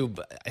I too,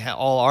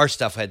 all our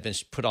stuff had been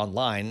put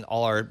online,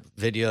 all our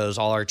videos,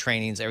 all our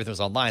trainings, everything was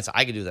online, so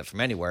I could do that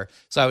from anywhere.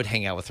 So I would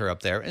hang out with her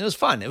up there, and it was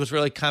fun. It was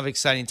really kind of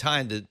exciting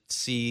time to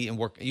see and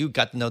work. You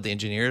got to know the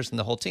engineers and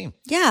the whole team.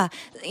 Yeah.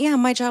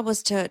 My job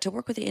was to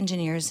work with the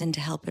engineers and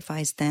to help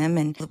advise them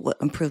and what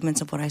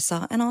improvements of what I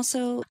saw. And I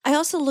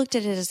also looked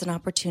at it as an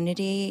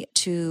opportunity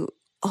to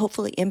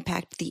hopefully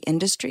impact the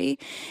industry.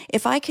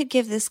 If I could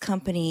give this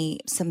company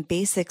some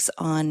basics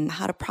on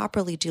how to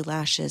properly do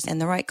lashes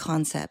and the right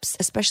concepts,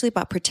 especially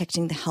about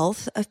protecting the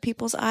health of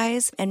people's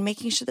eyes and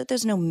making sure that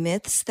there's no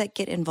myths that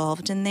get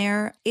involved in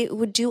there, it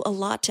would do a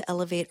lot to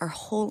elevate our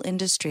whole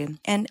industry.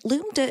 And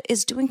Loom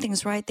is doing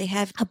things right. They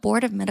have a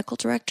board of medical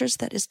directors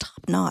that is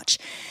top notch.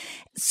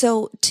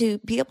 So to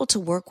be able to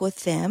work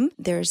with them,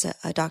 there's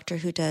a doctor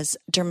who does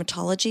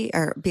dermatology,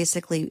 or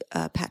basically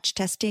patch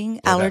testing,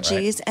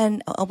 allergies, right,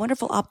 and a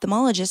wonderful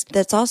ophthalmologist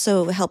that's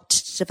also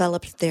helped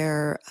develop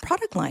their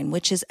product line,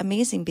 which is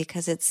amazing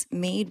because it's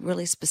made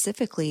really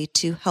specifically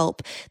to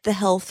help the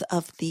health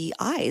of the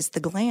eyes,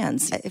 the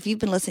glands. If you've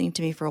been listening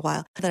to me for a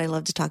while, that I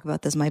love to talk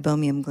about those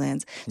meibomium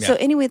glands. Yeah. So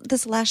anyway,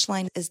 this lash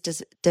line is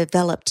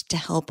developed to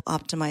help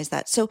optimize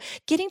that. So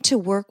getting to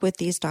work with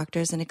these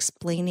doctors and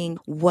explaining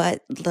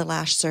what the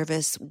lash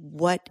service,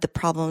 what the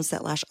problems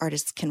that lash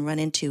artists can run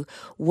into,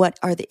 what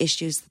are the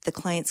issues that the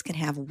clients can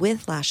have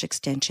with lash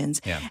extensions,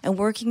 and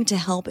working to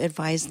help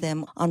advise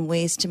them on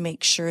ways to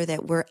make sure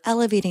that we're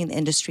elevating the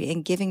industry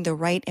and giving the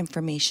right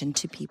information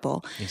to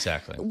people.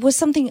 Exactly. Was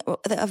something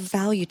of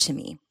value to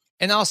me.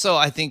 And also,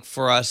 I think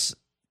for us,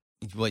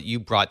 what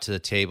you brought to the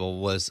table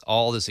was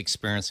all this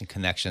experience and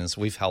connections.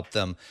 We've helped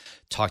them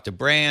talk to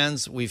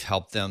brands. We've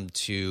helped them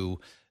to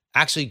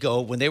actually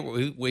go,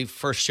 when we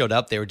first showed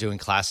up, they were doing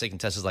Classic, and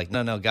Tessa's like,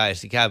 no,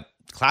 guys, you got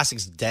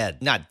Classic's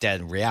dead. Not dead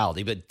in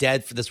reality, but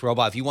dead for this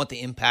robot. If you want the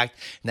impact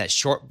in that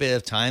short bit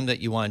of time that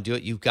you want to do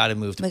it, you've got to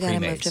move to pre-mades. We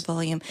got to move to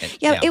volume.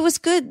 Yeah, it was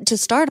good to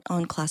start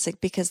on Classic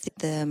because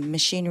the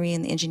machinery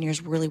and the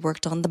engineers really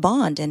worked on the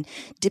bond and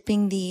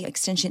dipping the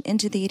extension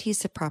into the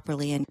adhesive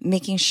properly and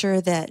making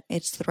sure that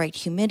it's the right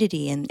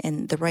humidity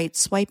and the right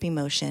swiping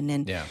motion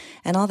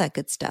and all that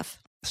good stuff.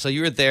 So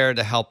you were there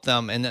to help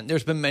them. And then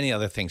there's been many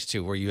other things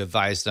too, where you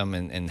advised them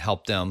and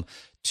helped them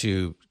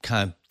to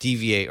kind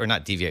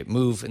of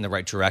move in the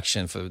right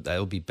direction that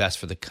will be best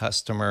for the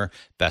customer,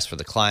 best for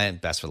the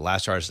client, best for the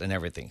lash artist and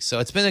everything. So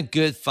it's been a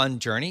good, fun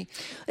journey.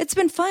 It's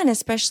been fun,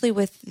 especially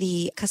with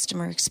the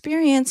customer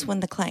experience when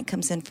the client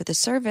comes in for the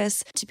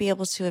service, to be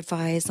able to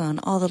advise on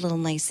all the little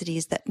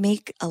niceties that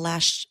make a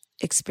lash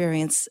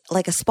experience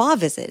like a spa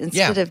visit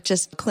instead of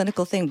just a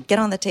clinical thing. Get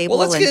on the table.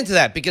 Well, let's get into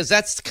that because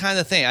that's the kind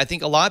of thing. I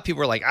think a lot of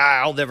people are like,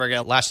 I'll never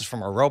get lashes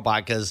from a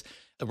robot because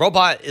the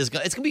robot it's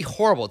going to be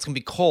horrible. It's going to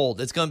be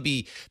cold. It's going to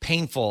be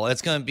painful.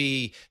 It's going to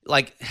be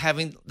like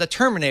having the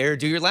Terminator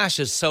do your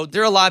lashes. So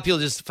there are a lot of people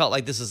who just felt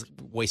like this is a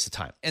waste of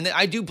time. And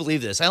I do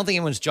believe this. I don't think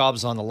anyone's job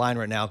is on the line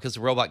right now because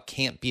the robot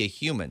can't be a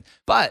human.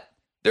 But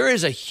there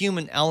is a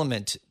human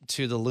element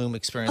to the Loom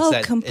experience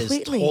that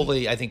completely. Is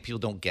totally, I think people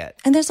don't get.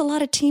 And there's a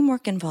lot of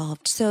teamwork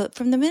involved. So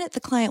from the minute the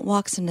client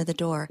walks into the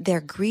door,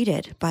 they're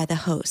greeted by the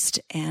host.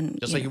 And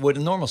just like you would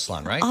in a normal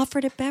salon, right?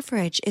 Offered a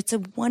beverage. It's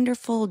a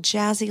wonderful,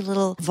 jazzy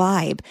little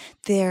vibe.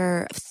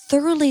 They're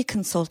thoroughly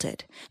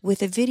consulted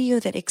with a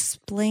video that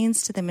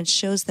explains to them and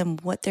shows them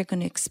what they're going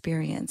to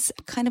experience.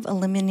 It kind of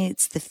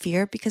eliminates the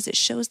fear because it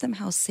shows them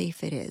how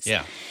safe it is.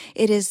 Yeah.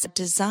 It is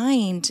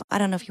designed, I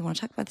don't know if you want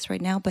to talk about this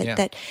right now, but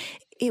that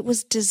it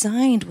was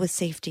designed with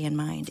safety in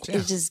mind. Yeah.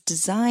 It is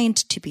designed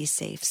to be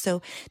safe.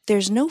 So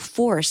there's no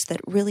force that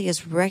really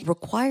is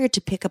required to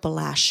pick up a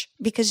lash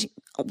because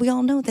we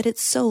all know that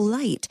it's so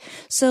light.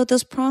 So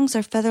those prongs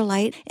are feather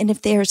light. And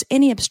if there's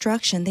any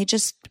obstruction, they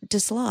just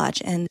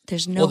dislodge and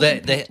there's no...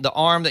 Well, the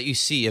arm that you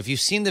see, if you've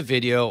seen the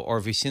video or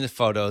if you've seen the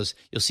photos,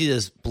 you'll see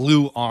this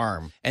blue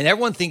arm. And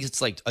everyone thinks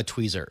it's like a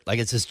tweezer. Like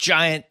it's this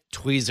giant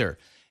tweezer.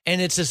 And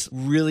it's this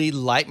really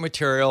light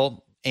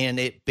material.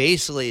 And it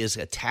basically is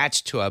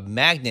attached to a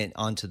magnet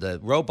onto the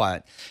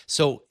robot.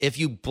 So if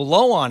you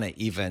blow on it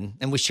even,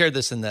 and we shared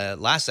this in the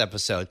last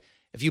episode,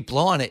 if you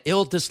blow on it,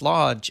 it'll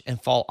dislodge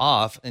and fall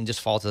off and just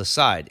fall to the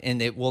side.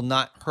 And it will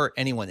not hurt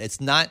anyone. It's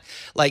not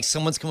like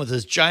someone's come with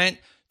this giant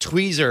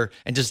tweezer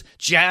and just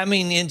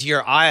jamming into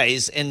your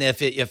eyes, and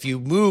if you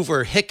move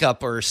or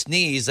hiccup or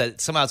sneeze, that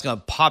somehow it's going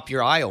to pop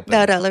your eye open.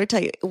 No, let me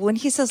tell you, when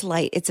he says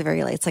light, it's a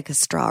very light. It's like a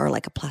straw or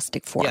like a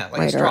plastic fork, like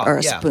right? Or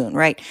a spoon,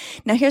 right?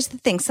 Now, here's the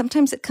thing.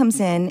 Sometimes it comes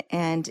in,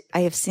 and I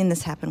have seen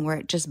this happen where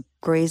it just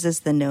grazes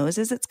the nose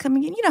as it's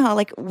coming in. You know how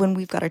like when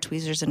we've got our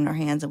tweezers in our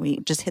hands and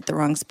we just hit the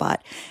wrong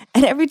spot,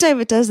 and every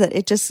time it does that,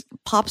 it just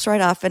pops right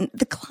off, and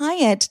the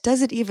client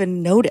doesn't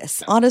even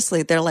notice.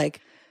 Honestly, they're like,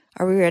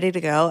 Are we ready to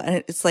go?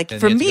 And it's like,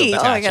 And for you have to go me,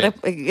 I attach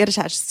gotta get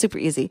attached. Super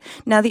easy.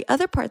 Now, the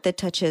other part that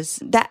touches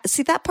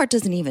that part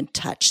doesn't even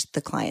touch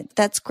the client.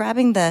 That's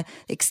grabbing the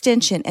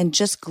extension and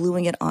just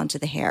gluing it onto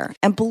the hair.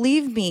 And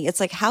believe me, it's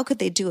like, how could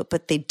they do it?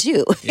 But they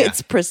do. Yeah.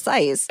 It's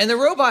precise. And the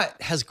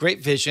robot has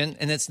great vision,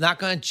 and it's not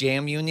going to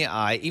jam you in the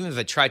eye. Even if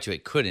it tried to,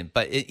 it couldn't.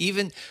 But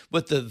even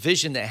with the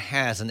vision that it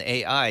has an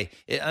AI,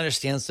 it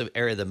understands the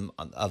area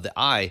of the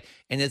eye,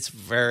 and it's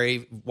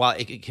while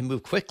it can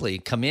move quickly,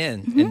 come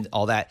in and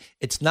all that,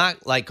 it's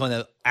not like going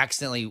to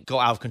accidentally go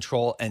out of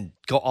control and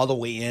go all the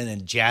way in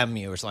and jam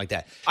you or something like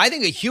that. I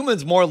think a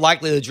human's more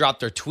likely to drop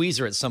their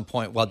tweezer at some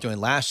point while doing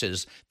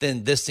lashes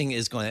than this thing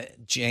is going to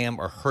jam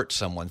or hurt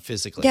someone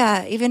physically.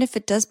 Yeah, even if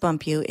it does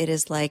bump you, it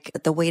is like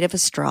the weight of a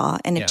straw.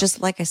 And it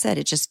just, like I said,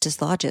 it just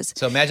dislodges.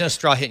 So imagine a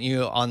straw hitting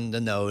you on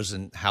the nose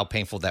and how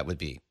painful that would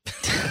be.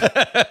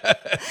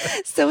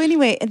 So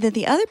anyway, and then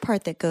the other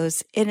part that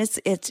goes in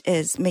it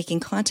is making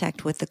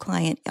contact with the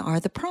client are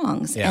the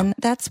prongs. Yeah. And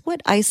that's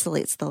what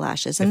isolates the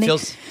lashes. And it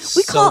feels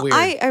so weird.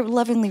 I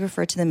lovingly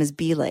refer to them as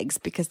bee legs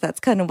because that's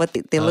kind of what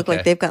they look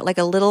like. They've got like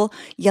a little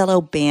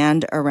yellow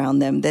band around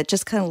them that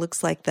just kind of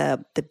looks like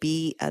the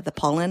bee, the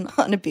pollen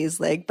on a bee's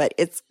leg, but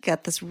it's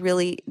got this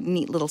really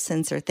neat little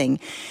sensor thing.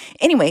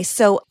 Anyway,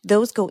 so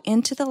those go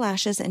into the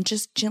lashes and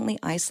just gently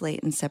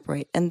isolate and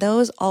separate. And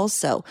those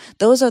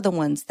are the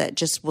ones that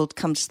just will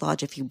come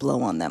dislodge if you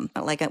blow on them.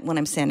 Like when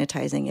I'm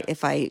sanitizing,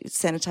 if I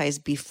sanitize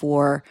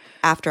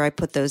after I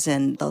put those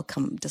in, they'll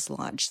come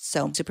dislodged.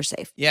 So super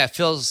safe. Yeah, it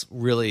feels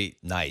really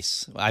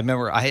nice. I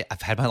remember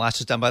I've had my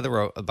lashes done by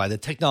the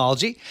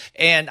technology,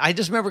 and I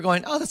just remember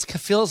going, oh, that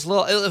feels a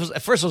little,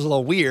 at first it was a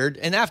little weird,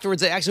 and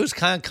afterwards it actually was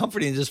kind of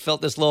comforting. It just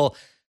felt this little,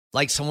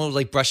 like someone was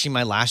like brushing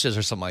my lashes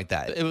or something like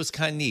that. It was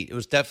kind of neat. It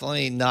was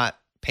definitely not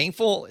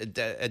painful. It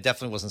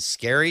definitely wasn't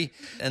scary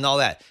and all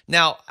that.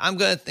 Now, I'm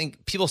going to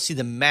think people see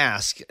the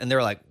mask and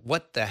they're like,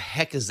 what the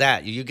heck is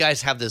that? You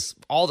guys have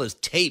all this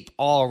tape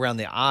all around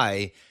the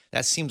eye.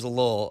 That seems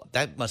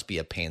that must be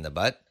a pain in the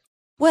butt.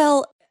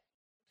 Well,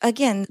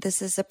 again,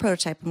 this is a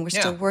prototype and we're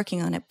still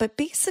working on it. But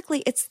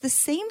basically, it's the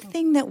same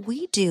thing that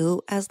we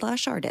do as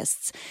lash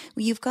artists.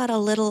 You've got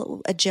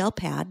a gel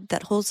pad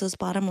that holds those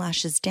bottom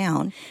lashes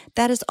down.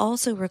 That is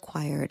also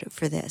required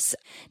for this.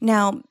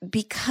 Now,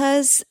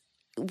 because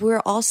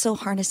we're also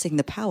harnessing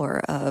the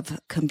power of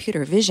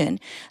computer vision,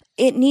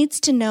 it needs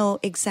to know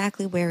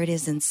exactly where it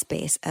is in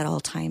space at all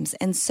times.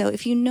 And so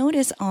if you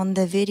notice on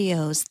the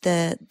videos,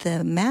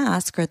 the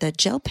mask or the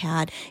gel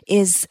pad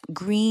is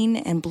green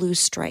and blue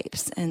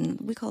stripes. And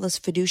we call those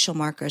fiducial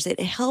markers. It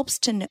helps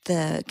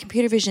the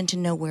computer vision to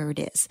know where it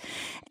is.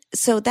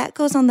 So that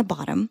goes on the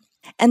bottom.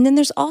 And then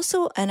there's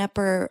also an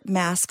upper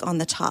mask on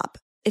the top.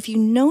 If you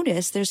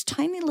notice, there's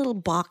tiny little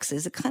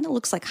boxes. It kind of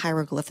looks like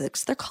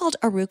hieroglyphics. They're called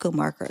Aruco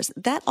markers.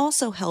 That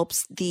also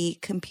helps the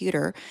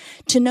computer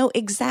to know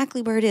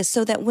exactly where it is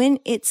so that when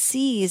it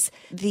sees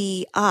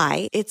the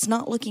eye, it's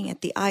not looking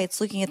at the eye, it's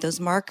looking at those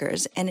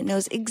markers and it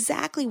knows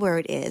exactly where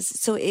it is.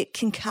 So it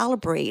can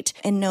calibrate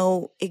and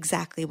know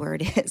exactly where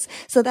it is.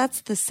 So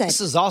that's the set.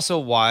 This is also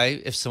why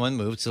if someone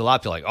moves, a lot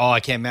of people are like, oh, I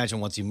can't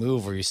imagine once you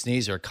move or you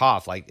sneeze or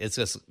cough, like it's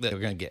just, they're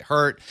going to get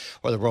hurt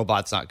or the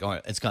robot's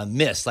it's going to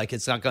miss. Like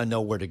it's not going to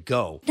know where to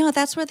go. No,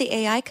 that's where the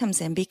AI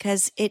comes in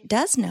because it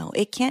does know.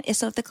 It can't.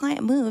 So if the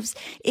client moves,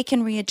 it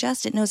can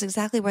readjust. It knows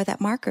exactly where that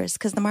marker is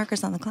because the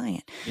marker's on the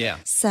client. Yeah.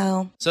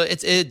 So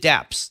it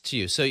adapts to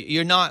you. So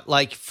you're not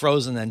like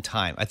frozen in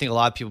time. I think a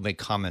lot of people make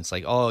comments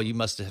like, oh, you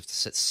must have to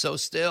sit so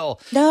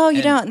still. No,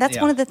 you don't. That's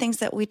one of the things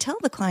that we tell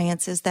the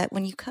clients is that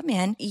when you come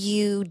in,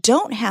 you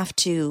don't have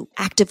to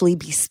actively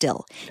be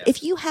still. Yeah.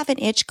 If you have an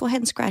itch, go ahead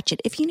and scratch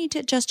it. If you need to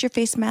adjust your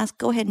face mask,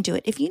 go ahead and do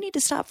it. If you need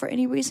to stop for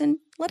any reason,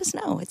 let us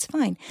know. It's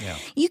fine. Yeah.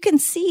 You can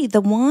see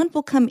the wand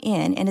will come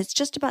in and it's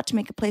just about to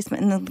make a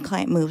placement and then the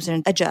client moves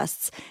and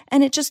adjusts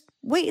and it just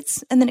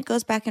waits and then it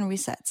goes back and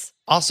resets.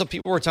 Also,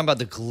 people were talking about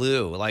the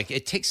glue. Like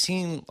it takes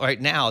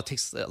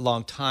a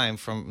long time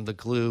from the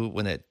glue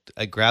when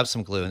I grab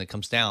some glue and it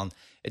comes down.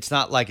 It's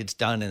not like it's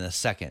done in a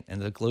second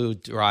and the glue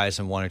dries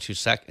in 1 or 2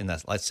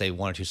 seconds. Let's say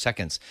 1 or 2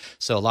 seconds.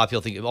 So a lot of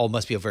people think, it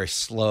must be a very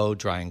slow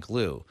drying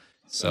glue.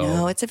 So,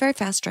 no, it's a very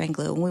fast drying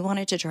glue, and we want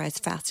it to dry as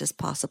fast as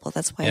possible.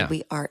 That's why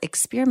we are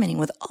experimenting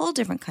with all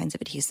different kinds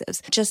of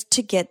adhesives just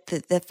to get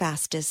the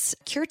fastest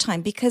cure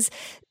time, because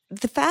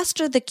the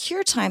faster the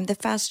cure time, the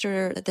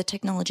faster the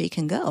technology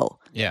can go.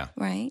 Yeah.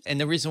 Right.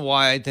 And the reason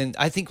why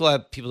I think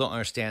what people don't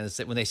understand is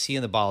that when they see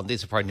in the bottle,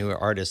 these are probably newer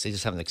artists, they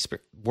just haven't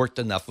worked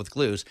enough with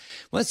glues.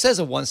 When it says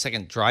a 1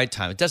 second dry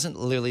time, it doesn't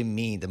literally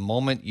mean the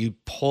moment you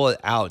pull it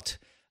out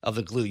of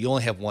the glue, you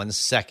only have 1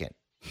 second.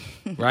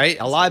 Right?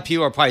 A lot of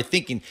people are probably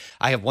thinking,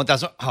 I have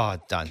 1,000. Oh,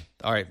 done.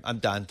 All right, I'm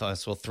done. So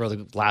we'll throw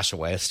the lash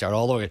away. Start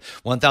all over.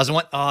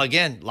 1001. Oh,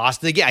 again,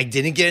 lost it again. I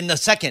didn't get in the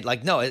second.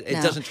 Like, no, it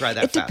doesn't try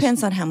that fast. It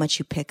depends on how much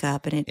you pick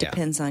up, and it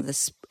depends on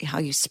how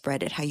you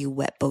spread it, how you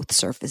wet both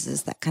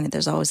surfaces, that kind of,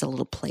 there's always a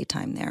little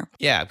playtime there.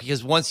 Yeah,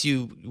 because once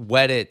you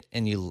wet it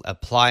and you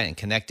apply it and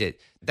connect it,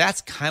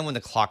 that's kind of when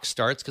the clock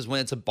starts, because when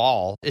it's a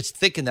ball, it's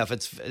thick enough.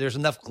 There's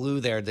enough glue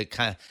there to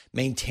kind of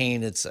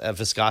maintain its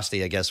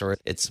viscosity, I guess, or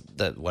it's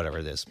whatever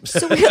it is.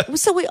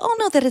 So we all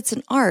know that it's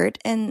an art,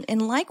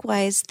 and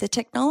likewise, the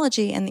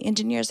technology and the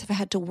engineers have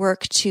had to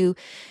work to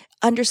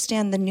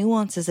understand the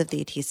nuances of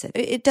the adhesive.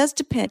 It does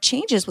depend,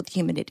 changes with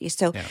humidity.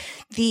 So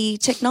the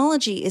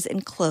technology is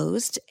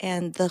enclosed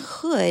and the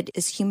hood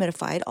is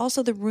humidified.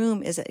 Also, the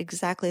room is at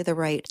exactly the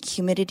right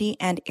humidity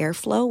and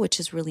airflow, which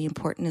is really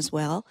important as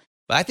well.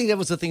 But I think that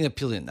was the thing that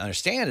people didn't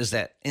understand, is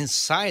that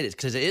inside it,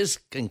 because it is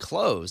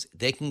enclosed,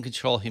 they can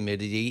control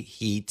humidity,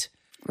 heat,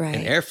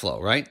 and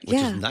airflow, right? Which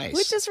is nice.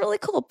 Which is really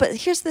cool. But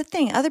here's the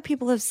thing. Other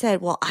people have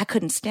said, well, I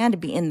couldn't stand to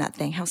be in that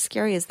thing. How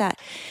scary is that?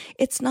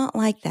 It's not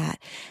like that.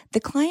 The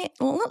client,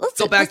 let's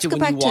go back to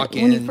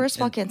when you first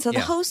walk in. So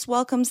the host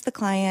welcomes the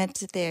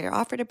client. They're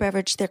offered a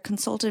beverage. They're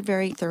consulted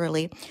very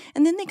thoroughly.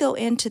 And then they go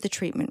into the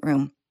treatment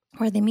room,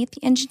 where they meet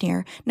the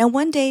engineer. Now,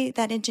 one day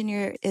that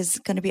engineer is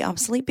going to be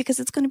obsolete, because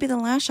it's going to be the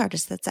lash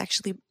artist that's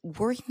actually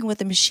working with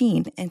the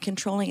machine and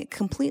controlling it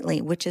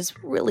completely, which is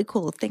really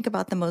cool. Think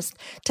about the most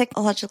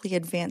technologically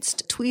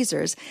advanced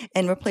tweezers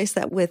and replace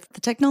that with the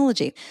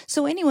technology.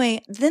 So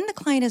anyway, then the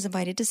client is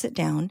invited to sit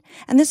down.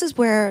 And this is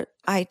where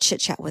I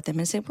chit-chat with them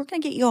and say, we're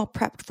going to get you all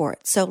prepped for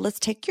it. So let's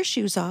take your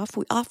shoes off.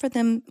 We offer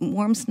them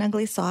warm,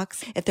 snuggly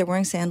socks if they're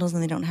wearing sandals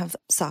and they don't have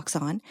socks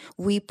on.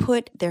 We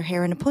put their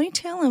hair in a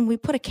ponytail and we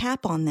put a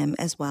cap on them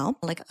as well,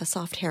 like a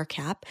soft hair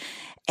cap.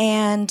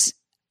 And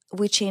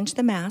we change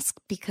the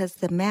mask, because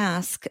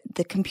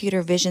the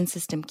computer vision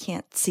system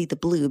can't see the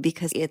blue,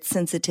 because it's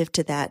sensitive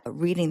to that,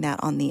 reading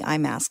that on the eye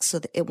mask, so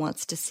that it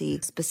wants to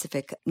see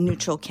specific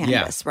neutral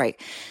canvas, right?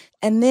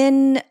 And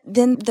then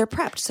they're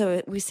prepped.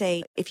 So we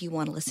say, if you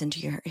want to listen to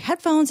your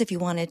headphones, if you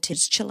wanted to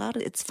just chill out,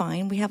 it's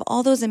fine. We have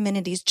all those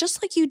amenities,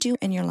 just like you do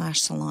in your lash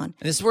salon.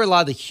 And this is where a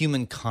lot of the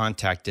human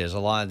contact is.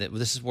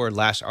 This is where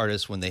lash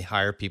artists, when they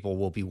hire people,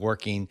 will be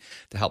working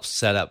to help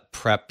set up,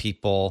 prep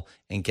people,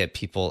 and get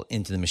people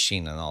into the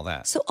machine and all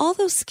that. So all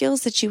those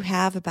skills that you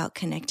have about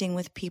connecting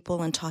with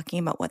people and talking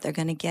about what they're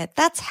going to get,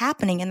 that's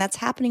happening, and that's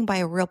happening by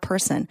a real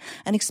person,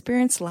 an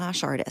experienced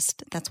lash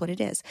artist. That's what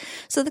it is.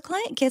 So the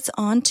client gets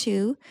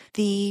onto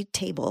the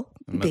table,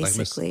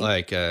 basically.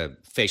 Like a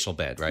facial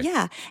bed, right?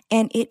 Yeah.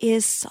 And it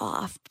is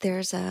soft.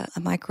 There's a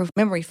micro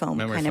memory foam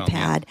kind of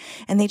pad,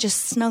 and they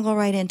just snuggle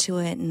right into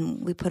it,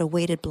 and we put a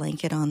weighted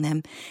blanket on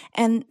them.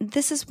 And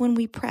this is when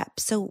we prep.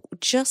 So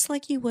just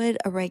like you would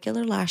a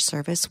regular lash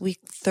service, we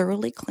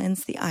thoroughly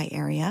cleanse the eye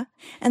area.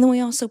 And then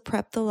we also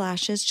prep the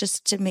lashes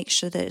just to make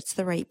sure that it's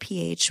the right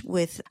pH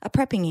with a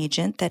prepping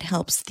agent that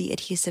helps the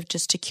adhesive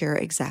just to cure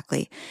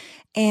exactly.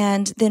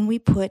 And then we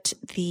put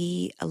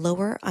the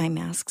lower eye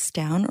masks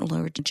down, or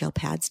lower gel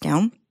pads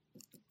down.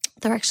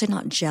 They're actually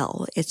not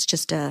gel. It's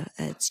just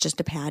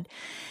a pad.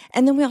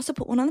 And then we also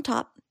put one on the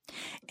top.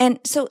 And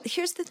so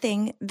here's the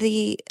thing.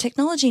 The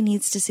technology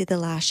needs to see the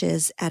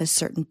lashes at a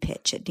certain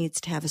pitch. It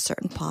needs to have a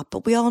certain pop.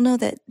 But we all know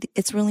that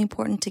it's really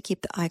important to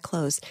keep the eye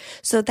closed.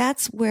 So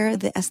that's where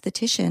the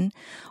esthetician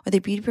or the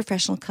beauty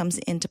professional comes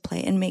into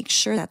play and makes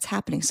sure that's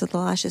happening. So the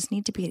lashes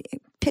need to be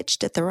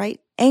pitched at the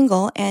right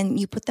angle, and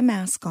you put the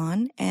mask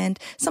on, and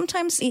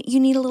sometimes you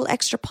need a little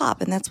extra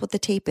pop, and that's what the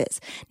tape is.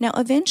 Now,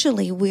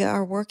 eventually we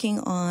are working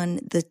on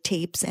the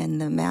tapes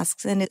and the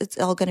masks, and it's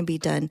all going to be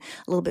done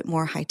a little bit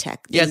more high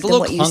tech. Yeah, it's a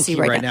little clunky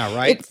right now,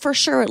 right? For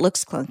sure it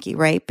looks clunky,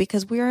 right?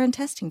 Because we are in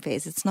testing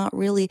phase. It's not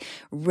really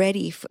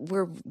ready.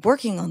 We're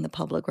working on the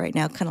public right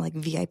now, kind of like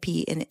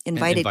VIP and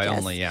invited guests.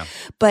 Only, yeah.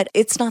 But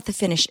it's not the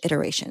finished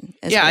iteration.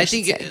 Yeah, I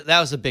think that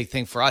was a big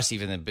thing for us,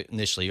 even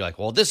initially. You're like,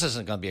 well, this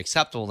isn't going to be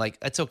acceptable. Like,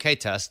 it's okay,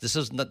 Tess. This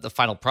is not the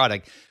final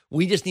product.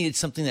 We just needed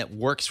something that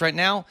works right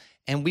now,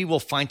 and we will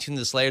fine-tune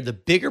this later. The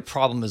bigger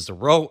problem is the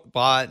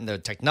robot and the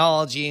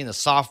technology and the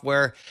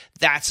software.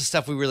 That's the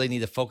stuff we really need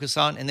to focus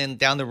on. And then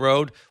down the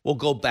road, we'll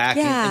go back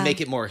and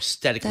make it more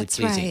aesthetically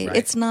pleasing. Right.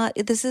 It's not,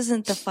 this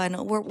isn't the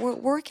final, we're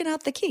working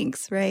out the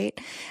kinks, right?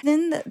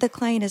 Then the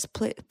client is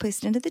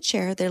placed into the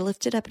chair. They're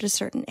lifted up at a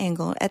certain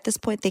angle. At this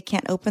point, they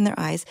can't open their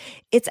eyes.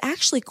 It's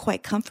actually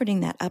quite comforting,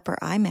 that upper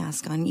eye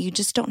mask on. You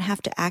just don't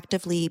have to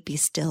actively be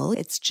still.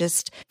 It's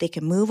just, they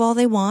can move all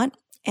they want.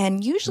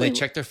 And usually they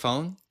check their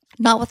phone.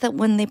 Not with it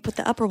when they put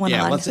the upper one on.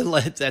 Yeah, once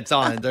that's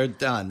on, they're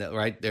done,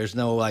 right? There's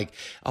no like,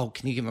 oh,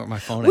 can you give me my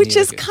phone? Which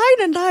is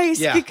kind of nice,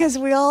 because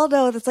we all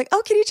know that's like,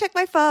 oh, can you check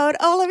my phone?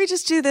 Oh, let me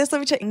just do this. Let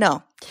me check.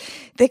 No,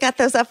 they got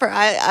those upper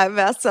eye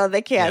masks on.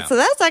 They can't. Yeah. So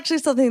that's actually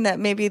something that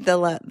maybe the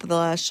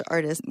lash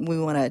artist, we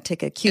want to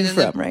take a cue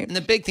from, right? And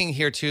the big thing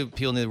here too,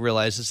 people need to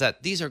realize, is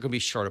that these are going to be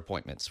short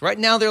appointments. Right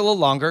now, they're a little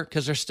longer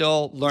because they're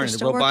still learning.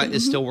 The robot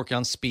is still working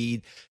on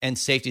speed, and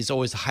safety is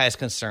always the highest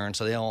concern.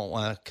 So they don't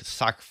want to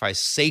sacrifice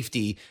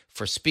safety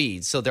for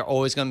speed. So they're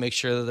always going to make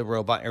sure that the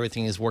robot,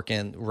 everything is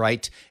working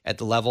right at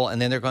the level,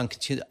 and then they're going to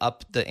continue to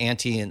up the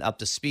ante and up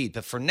the speed.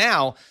 But for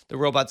now, the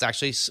robot's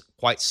actually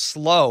quite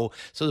slow,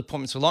 so the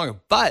appointments are longer.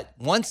 But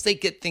once they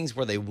get things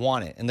where they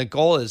want it, and the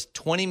goal is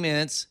 20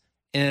 minutes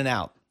in and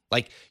out.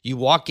 Like you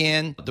walk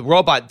in, the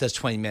robot does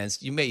 20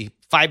 minutes. You may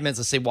 5 minutes,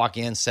 let's say walk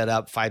in, set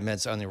up, 5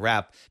 minutes on the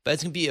wrap, but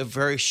it's going to be a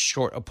very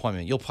short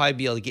appointment. You'll probably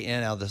be able to get in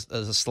and out of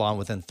the salon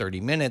within 30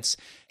 minutes.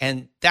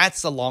 And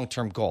that's the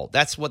long-term goal.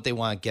 That's what they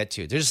want to get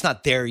to. They're just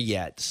not there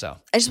yet. So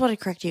I just want to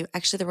correct you.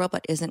 Actually, the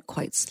robot isn't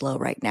quite slow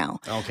right now.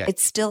 Okay.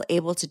 It's still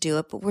able to do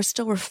it, but we're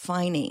still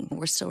refining.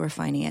 We're still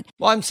refining it.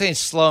 Well, I'm saying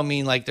slow, I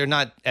mean like they're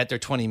not at their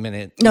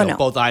 20-minute, no.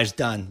 both eyes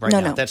done right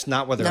now. That's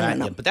not where they're at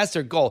no. yet, but that's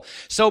their goal.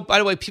 So by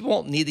the way, people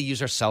won't need to use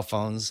their cell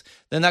phones.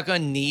 They're not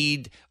going to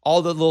need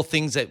all the little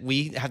things that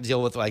we have to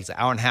deal with, like the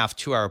hour and a half,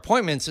 2 hour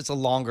appointments. It's a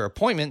longer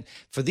appointment.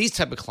 For these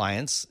type of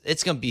clients,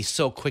 it's going to be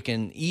so quick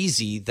and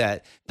easy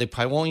that they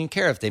probably won't even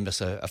care if they miss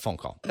a phone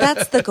call.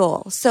 That's the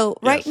goal. So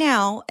right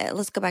now,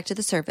 let's go back to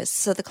the service.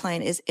 So the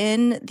client is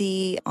in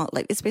the,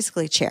 like it's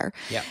basically a chair.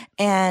 Yeah.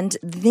 And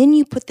then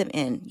you put them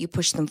in. You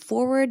push them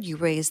forward. You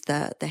raise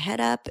the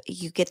head up.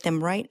 You get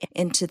them right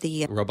into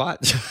the robot.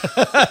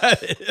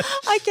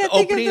 I can't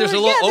think of the There's a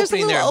little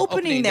opening there.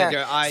 Opening there.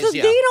 Their eyes, so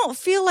they don't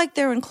feel like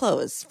they're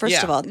enclosed.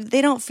 First of all,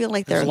 they don't feel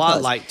like they're enclosed. There's a lot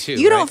of light too.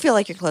 You don't feel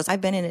like you're closed. I've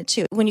been in it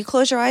too. When you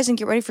close your eyes and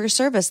get ready for your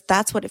service,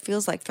 that's what it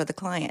feels like for the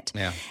client.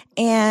 Yeah.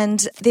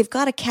 And they've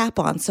got a cap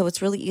on, so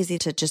it's really easy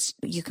to just,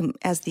 you can,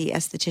 as the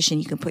esthetician,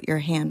 you can put your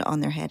hand on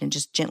their head and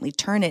just gently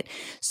turn it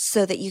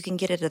so that you can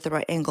get it at the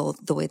right angle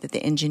the way that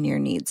the engineer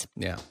needs.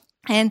 Yeah.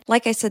 And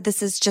like I said,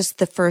 this is just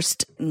the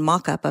first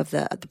mock-up of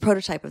the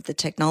prototype of the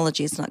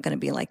technology. It's not going to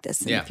be like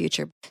this in the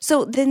future.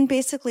 So then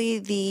basically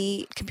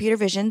the computer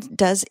vision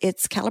does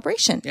its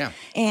calibration. Yeah.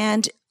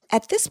 And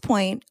at this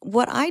point,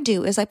 what I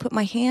do is I put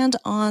my hand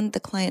on the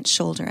client's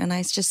shoulder and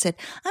I just said,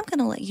 I'm going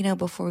to let you know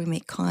before we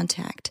make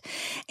contact.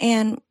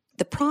 And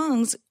the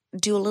prongs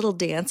do a little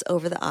dance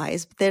over the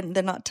eyes. They're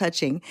not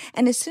touching.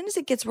 And as soon as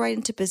it gets right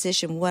into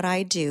position, what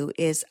I do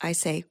is I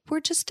say, we're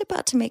just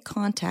about to make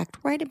contact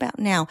right about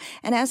now.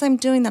 And as I'm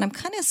doing that, I'm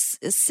kind of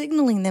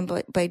signaling them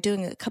by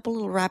doing a couple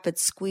little rapid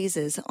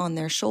squeezes on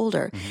their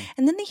shoulder. Mm-hmm.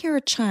 And then they hear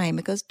a chime.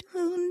 It goes,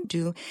 doo,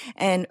 doo.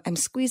 And I'm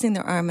squeezing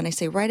their arm and I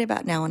say, right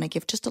about now. And I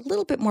give just a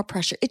little bit more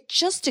pressure. It's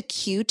just a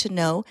cue to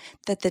know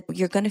that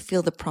you're going to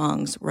feel the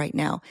prongs right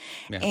now.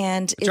 Yeah.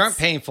 And which aren't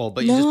painful,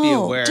 but you just be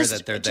aware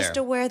that they're there. Just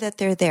aware that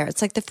they're there.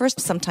 It's like the first,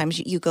 sometimes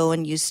you go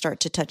and you start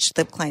to touch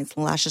the client's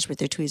lashes with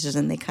their tweezers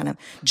and they kind of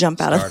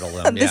jump out of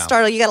them.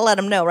 Startle. You got to let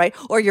them know, right?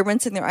 Or you're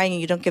rinsing their eye and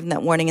you don't give them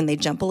that warning and they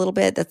jump a little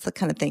bit. That's the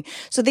kind of thing.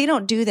 So they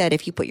don't do that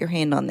if you put your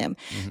hand on them.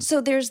 Mm-hmm.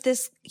 So there's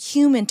this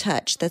human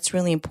touch that's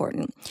really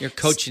important. You're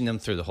coaching them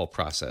through the whole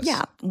process.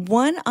 Yeah.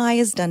 One eye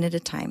is done at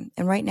a time.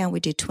 And right now we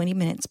do 20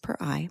 minutes per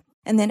eye.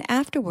 And then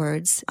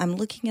afterwards, I'm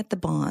looking at the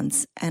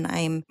bonds and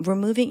I'm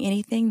removing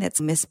anything that's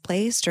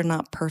misplaced or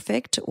not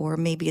perfect, or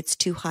maybe it's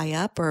too high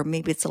up, or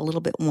maybe it's a little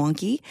bit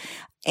wonky.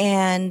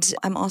 And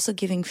I'm also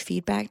giving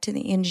feedback to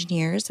the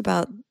engineers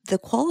about the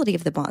quality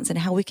of the bonds and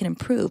how we can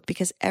improve,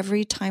 because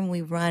every time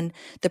we run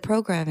the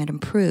program, it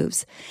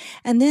improves.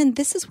 And then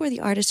this is where the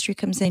artistry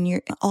comes in,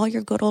 all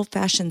your good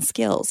old-fashioned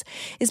skills,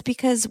 is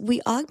because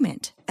we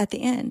augment at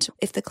the end.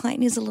 If the client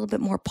needs a little bit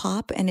more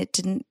pop and it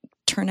didn't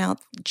turn out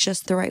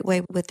just the right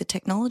way with the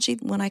technology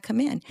when I come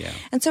in. Yeah.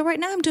 And so right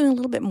now I'm doing a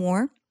little bit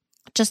more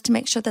just to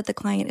make sure that the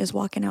client is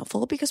walking out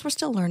full, because we're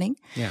still learning.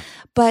 Yeah.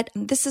 But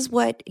this is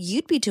what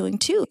you'd be doing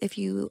too if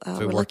you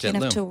were lucky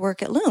enough to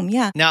work at Loom.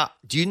 Yeah. Now,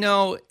 do you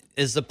know,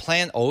 is the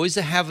plan always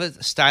to have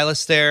a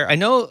stylist there? I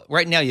know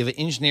right now you have an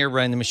engineer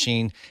running the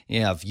machine.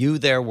 You have you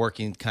there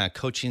working, kind of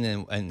coaching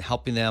and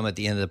helping them at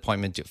the end of the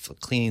appointment,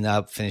 cleaning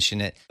up, finishing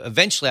it.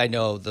 Eventually, I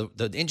know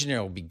the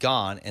engineer will be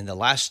gone and the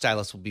lash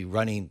stylist will be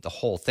running the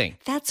whole thing.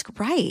 That's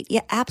right.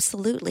 Yeah,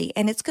 absolutely.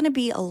 And it's going to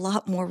be a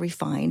lot more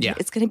refined. Yeah.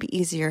 It's going to be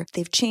easier.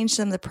 They've changed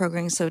some of the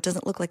programming so it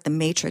doesn't look like the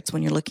Matrix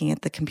when you're looking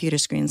at the computer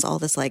screens, all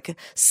this like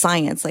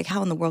science. Like,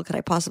 how in the world could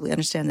I possibly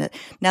understand that?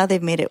 Now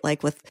they've made it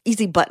like with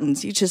easy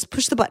buttons. You just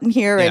push the button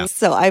here. Yeah. And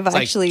so it's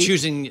actually like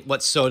choosing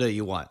what soda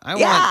you want. I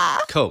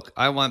want Coke.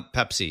 I want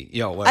Pepsi.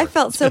 Whatever. I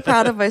felt so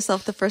proud of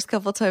myself the first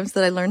couple of times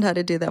that I learned how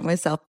to do that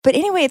myself. But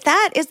anyway,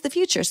 that is the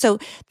future. So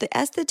the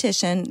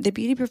esthetician, the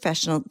beauty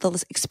professional,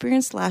 the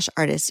experienced lash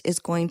artist is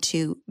going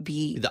to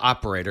be the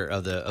operator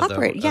of the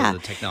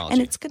technology.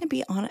 And it's going to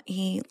be on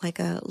a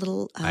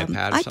little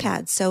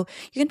iPad. So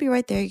you're going to be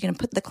right there. You're going to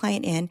put the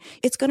client in.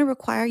 It's going to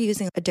require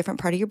using a different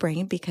part of your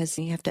brain because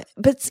you have to,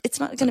 but it's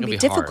not going to be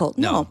difficult.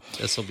 No,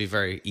 this will be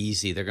very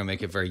easy. they're going to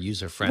make it very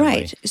user-friendly.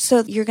 Right.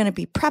 So you're going to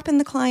be prepping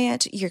the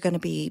client. You're going to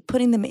be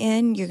putting them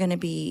in. You're going to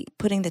be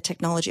putting the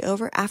technology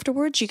over.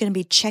 Afterwards, you're going to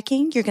be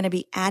checking. You're going to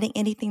be adding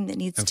anything that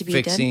needs to be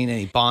done. Fixing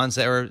any bonds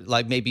that are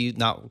like maybe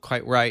not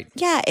quite right.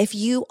 Yeah. If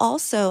you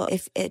also,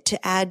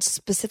 to add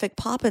specific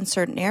pop in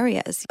certain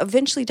areas,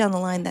 eventually down the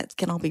line that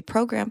can all be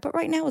programmed, but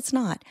right now it's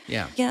not.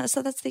 Yeah. Yeah.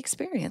 So that's the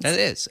experience. That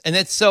is. And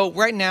it's so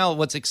right now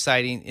what's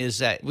exciting is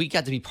that we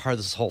got to be part of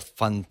this whole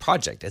fun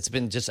project. It's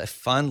been just a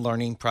fun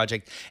learning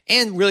project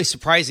and really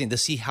surprising to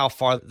see how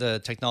far the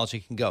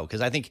technology can go.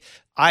 Because I think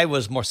I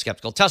was more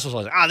skeptical. Tesla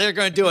was like, they're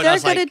going to do it. They're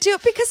going to do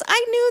it because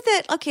I knew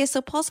that, okay,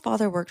 so Paul's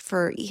father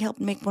he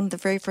helped make one of the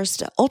very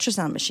first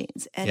ultrasound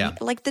machines. And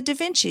like the Da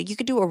Vinci, you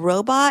could do a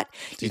robot,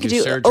 you could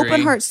do surgery.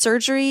 Open heart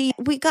surgery.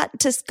 We got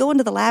to go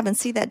into the lab and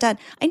see that done.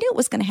 I knew it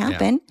was going to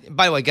happen. Yeah.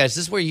 By the way, guys,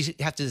 this is where you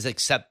have to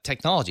accept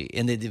technology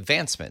and the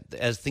advancement.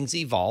 As things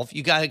evolve,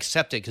 you got to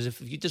accept it because if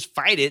you just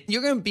fight it,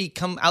 you're going to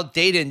become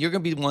outdated and you're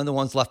going to be one of the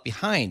ones left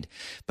behind.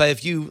 But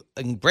if you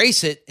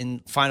embrace it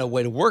and find a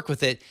way to work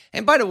with it,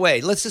 and by the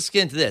way, let's just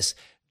get into this.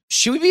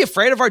 Should we be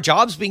afraid of our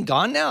jobs being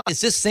gone now? Is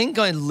this thing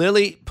going to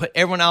literally put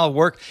everyone out of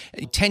work?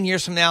 10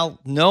 years from now,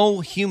 no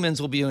humans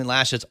will be doing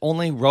lashes.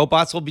 Only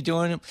robots will be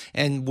doing them.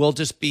 And we'll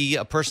just be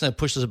a person that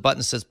pushes a button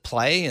that says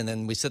play. And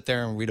then we sit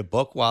there and read a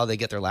book while they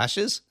get their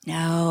lashes?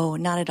 No,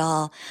 not at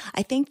all.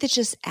 I think that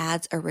just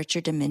adds a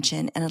richer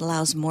dimension and it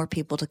allows more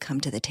people to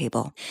come to the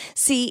table.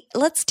 See,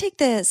 let's take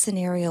the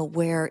scenario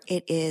where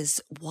it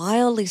is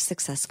wildly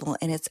successful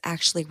and it's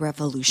actually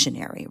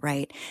revolutionary,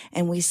 right?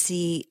 And we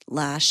see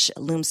Lash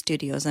Loom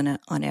Studios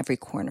on every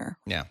corner.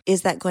 Yeah.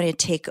 Is that going to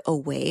take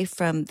away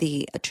from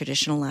the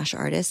traditional lash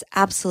artist?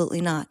 Absolutely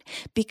not,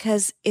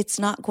 because it's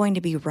not going to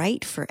be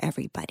right for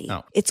everybody.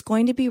 No. It's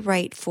going to be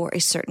right for a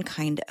certain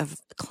kind of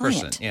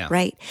client,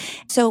 right?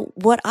 So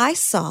what I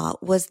saw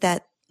was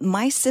that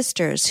my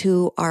sisters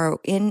who are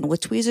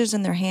with tweezers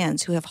in their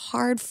hands, who have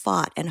hard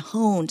fought and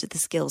honed the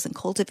skills and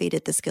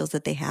cultivated the skills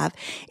that they have,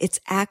 it's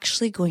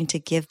actually going to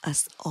give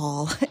us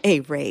all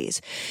a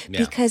raise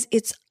because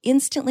it's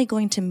instantly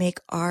going to make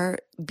our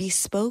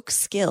bespoke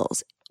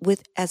skills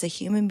as a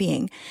human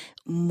being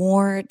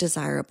more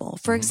desirable.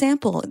 For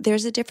example,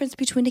 there's a difference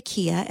between a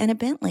Kia and a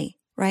Bentley.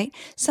 Right?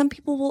 Some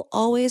people will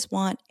always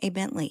want a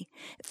Bentley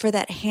for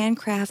that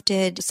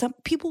handcrafted. Some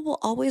people will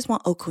always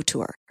want haute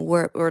couture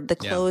where the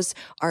clothes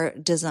are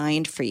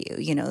designed for you,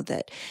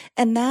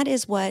 and that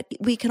is what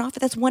we can offer.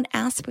 That's one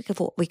aspect of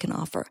what we can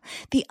offer.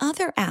 The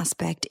other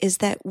aspect is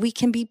that we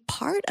can be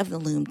part of the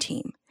Loom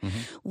team. Mm-hmm.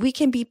 We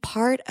can be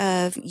part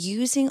of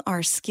using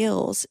our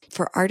skills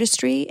for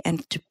artistry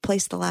and to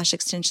place the lash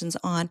extensions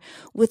on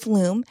with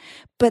Loom,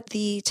 but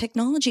the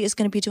technology is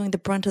going to be doing the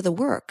brunt of the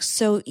work.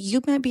 So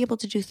you might be able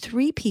to do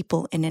 3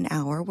 people in an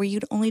hour where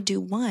you'd only do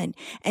 1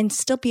 and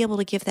still be able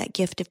to give that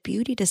gift of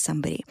beauty to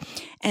somebody.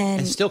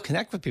 And still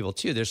connect with people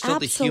too. There's still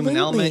the human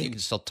element. You can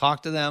still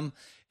talk to them.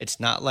 It's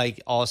not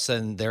like all of a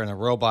sudden they're in a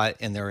robot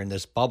and they're in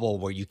this bubble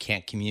where you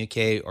can't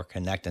communicate or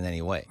connect in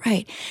any way.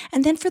 Right.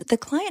 And then for the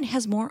client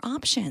has more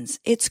options.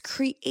 It's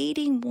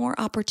creating more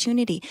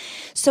opportunity.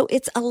 So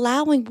it's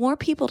allowing more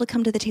people to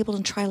come to the table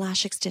and try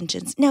lash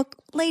extensions. Now,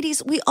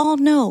 ladies, we all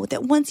know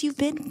that once you've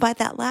been by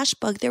that lash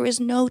bug, there is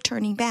no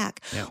turning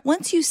back. Yeah.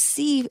 Once you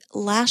see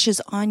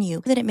lashes on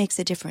you, then it makes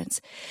a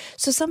difference.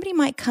 So somebody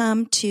might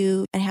come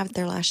to and have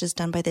their lashes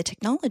done by the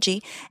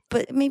technology,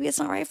 but maybe it's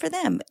not right for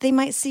them. They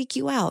might seek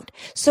you out.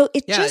 So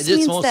it just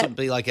means almost that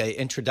be like an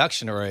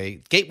introduction or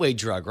a gateway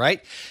drug,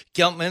 right?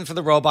 Get in for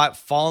the robot,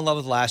 fall in love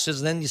with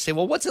lashes, and then you say,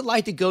 well, what's it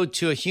like to go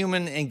to a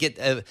human and get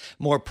a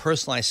more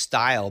personalized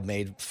style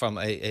made from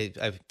a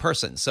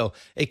person? So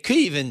it could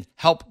even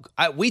help.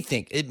 We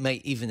think it may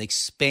even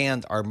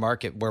expand our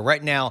market where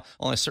right now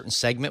only a certain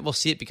segment will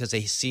see it because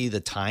they see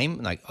the time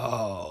and like,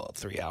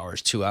 3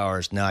 hours, 2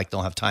 hours. No, I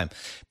don't have time.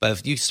 But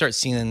if you start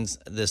seeing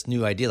this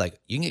new idea, like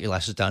you can get your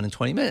lashes done in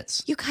 20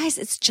 minutes. You guys,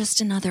 it's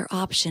just another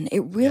option. It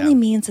really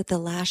means that the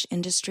lash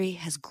industry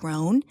has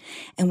grown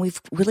and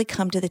we've really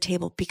come to the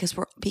table because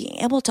we're being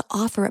able to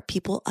offer up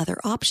people other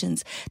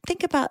options.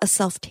 Think about a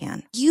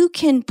self-tan. You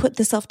can put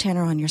the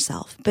self-tanner on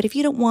yourself, but if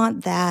you don't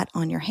want that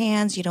on your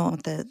hands, you don't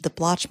want the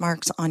blotch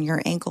marks on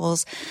your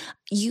ankles,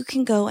 you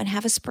can go and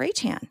have a spray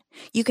tan.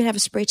 You can have a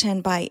spray tan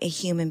by a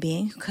human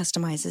being who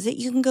customizes it.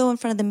 You can go in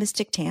front of the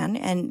Mystic Tan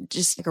and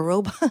just like a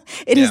robot.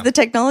 It is the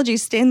technology,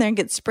 stand there and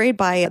get sprayed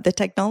by the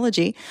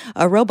technology,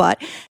 a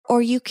robot.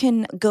 Or you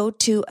can go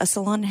to a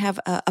salon and have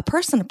a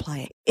person apply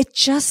it. It's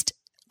just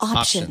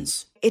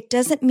options. It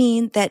doesn't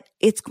mean that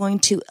it's going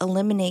to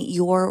eliminate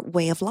your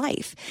way of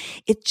life.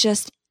 It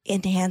just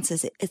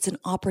enhances it. It's an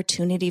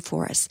opportunity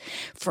for us,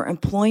 for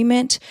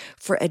employment,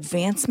 for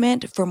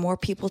advancement, for more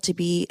people to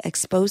be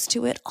exposed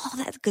to it, all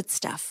that good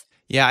stuff.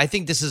 Yeah, I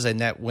think this is a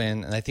net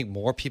win, and I think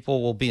more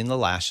people will be in the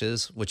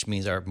lashes, which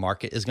means our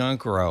market is going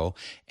to grow.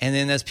 And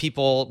then as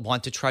people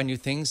want to try new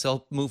things,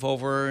 they'll move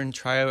over and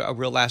try a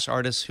real lash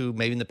artist who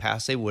maybe in the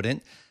past they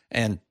wouldn't.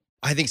 And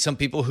I think some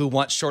people who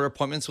want shorter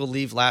appointments will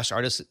leave lash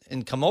artists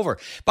and come over.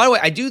 By the way,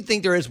 I do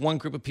think there is one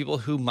group of people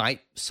who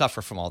might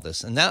suffer from all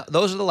this. And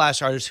those are the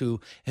lash artists who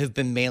have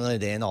been mailing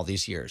it in all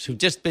these years, who've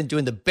just been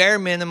doing the bare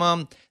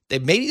minimum. They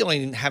maybe don't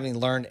even haven't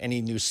learned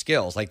any new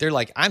skills. Like they're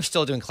like, I'm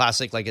still doing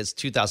classic like it's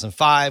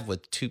 2005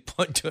 with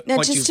 2.25. Now,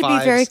 just to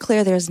be very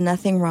clear, there's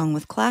nothing wrong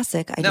with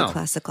classic. I do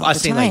classic all the time. I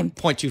was saying like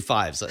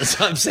 0.25. So that's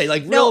what I'm saying.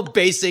 Like real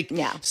basic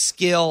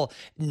skill,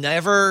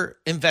 never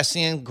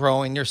investing in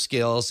growing your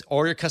skills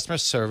or your customer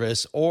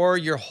service or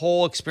your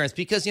whole experience.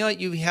 Because you know what?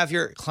 You have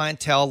your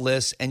clientele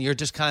list and you're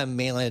just kind of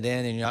mailing it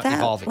in and you're not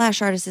evolving.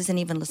 Lash artist isn't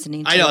even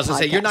listening to I know, I was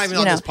going to say, you're not even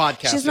on this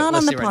podcast. She's not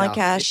on the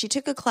podcast. She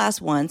took a class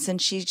once and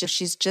she's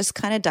just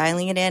kind of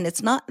dialing it in.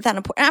 It's not that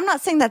important. I'm not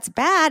saying that's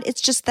bad.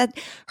 It's just that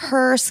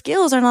her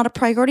skills are not a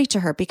priority to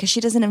her because she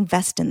doesn't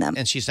invest in them.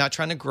 And she's not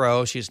trying to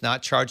grow. She's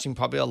not charging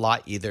probably a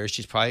lot either.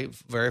 She's probably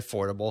very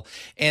affordable.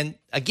 And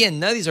again,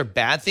 none of these are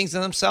bad things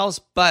in themselves,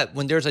 but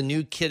when there's a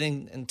new kid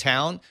in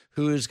town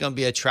who is going to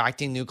be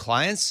attracting new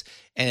clients,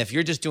 and if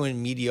you're just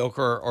doing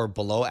mediocre or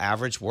below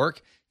average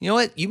work, you know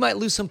what? You might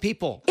lose some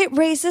people. It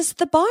raises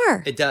the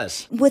bar. It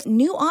does. With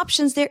new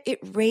options there, it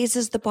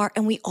raises the bar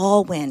and we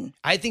all win.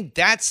 I think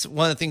that's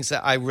one of the things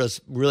that I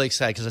was really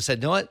excited because I said,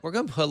 you know what? We're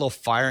going to put a little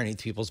fire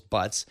underneath people's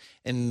butts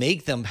and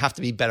make them have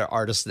to be better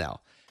artists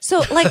now.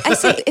 So like I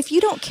say, if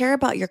you don't care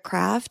about your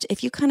craft,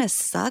 if you kind of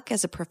suck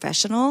as a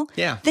professional,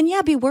 then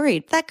be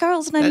worried. That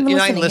girl's not even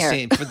listening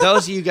here. For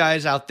those of you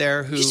guys out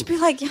there who... You should be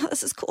like, yeah,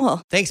 this is cool.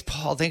 Thanks,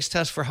 Paul. Thanks,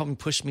 Tess, for helping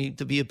push me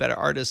to be a better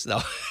artist,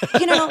 though.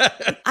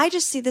 I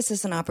just see this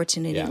as an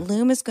opportunity. Yeah.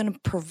 Loom is going to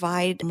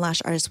provide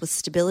lash artists with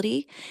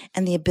stability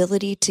and the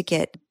ability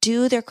to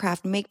do their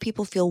craft, make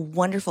people feel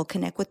wonderful,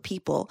 connect with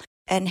people,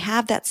 and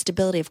have that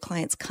stability of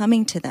clients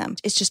coming to them.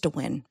 It's just a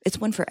win. It's a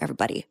win for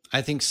everybody.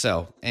 I think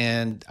so.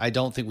 And I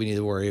don't think we need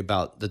to worry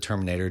about the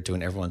Terminator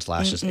doing everyone's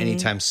lashes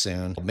anytime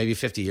soon. Maybe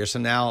 50 years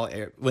from now,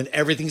 when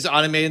everything's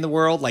automated in the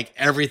world, like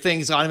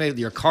everything's automated,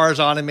 your car's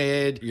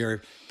automated,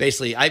 you're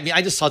basically,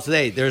 I just saw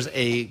today, there's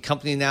a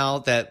company now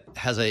that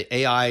has an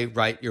AI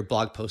write your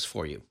blog post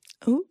for you.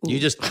 Ooh. You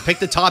just pick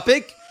the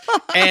topic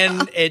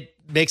and it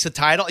makes a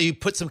title. You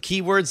put some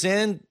keywords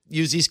in,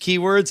 use these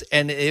keywords,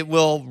 and it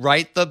will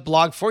write the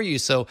blog for you.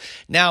 So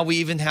now we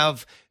even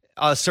have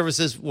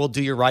services will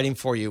do your writing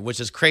for you, which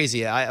is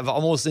crazy. I'm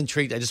almost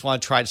intrigued. I just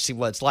want to try to see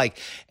what it's like.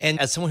 And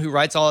as someone who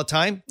writes all the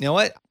time, you know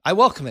what? I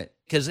welcome it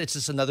because it's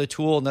just another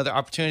tool, another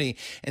opportunity.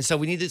 And so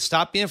we need to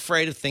stop being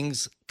afraid of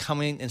things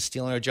coming and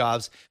stealing our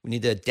jobs. We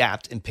need to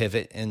adapt and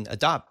pivot and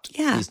adopt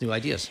these new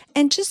ideas.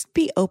 And just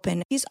be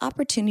open. These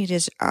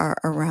opportunities are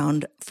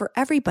around for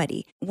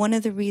everybody. One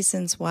of the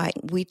reasons why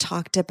we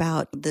talked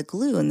about the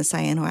glue and the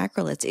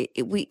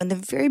cyanoacrylates, we in the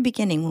very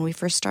beginning when we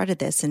first started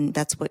this, and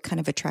that's what kind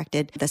of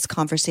attracted this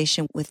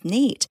conversation with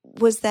Nate,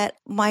 was that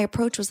my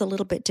approach was a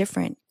little bit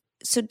different.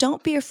 So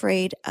don't be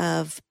afraid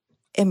of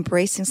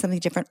embracing something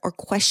different or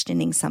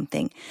questioning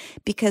something,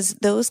 because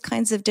those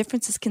kinds of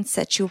differences can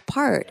set you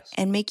apart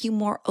and make you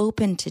more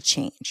open to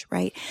change,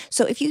 right?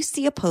 So if you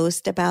see a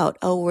post about,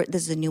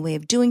 this is a new way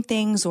of doing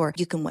things, or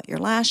you can wet your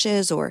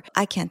lashes, or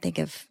I can't think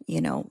of,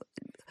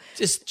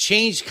 just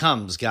change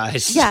comes,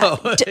 guys. Yeah,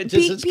 so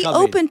be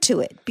open to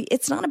it.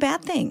 It's not a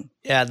bad thing.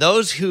 Yeah,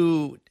 those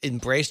who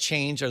embrace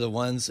change are the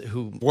ones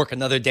who work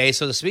another day,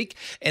 so to speak.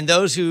 And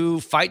those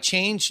who fight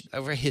change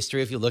over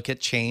history, if you look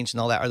at change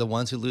and all that, are the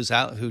ones who lose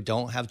out, who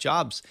don't have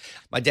jobs.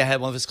 My dad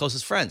had one of his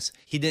closest friends.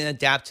 He didn't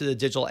adapt to the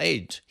digital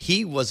age.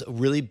 He was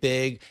really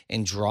big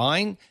in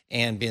drawing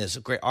and being a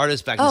great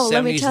artist back in the 70s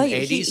let me tell and you,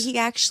 80s. He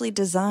actually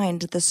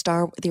designed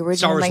the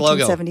original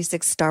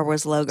 1976 Star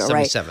Wars logo,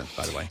 77,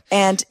 by the way.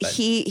 And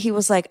he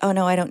was like, oh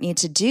no, I don't need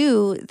to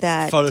do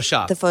that. The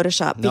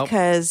Photoshop,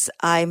 because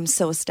I'm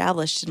so established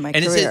in my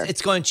career. And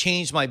it's going to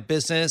change my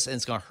business and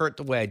it's going to hurt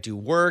the way I do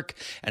work.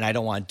 And I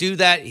don't want to do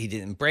that. He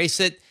didn't embrace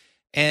it.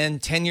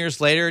 And 10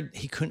 years later,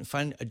 he couldn't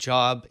find a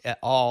job at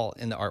all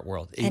in the art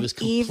world.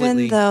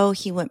 Even though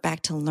he went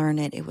back to learn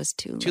it, it was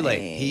too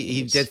late.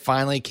 He did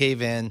finally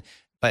cave in.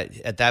 But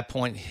at that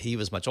point, he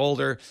was much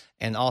older.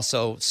 And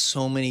also,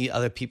 so many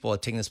other people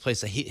had taken his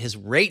place that his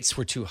rates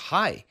were too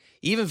high.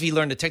 Even if he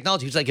learned the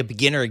technology, he was like a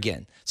beginner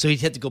again. So he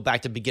had to go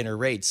back to beginner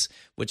rates,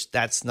 which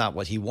that's not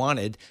what he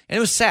wanted. And it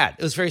was sad.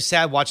 It was very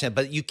sad watching it.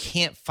 But you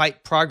can't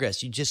fight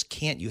progress. You just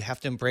can't. You have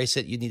to embrace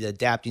it. You need to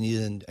adapt. You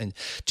need to and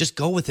just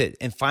go with it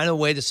and find a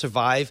way to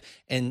survive.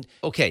 And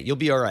okay, you'll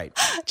be all right.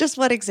 Just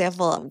one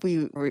example.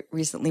 We were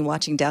recently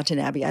watching Downton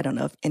Abbey. I don't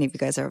know if any of you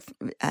guys are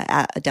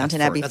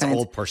Downton Abbey fans. That's an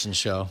old person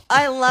show.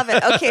 I love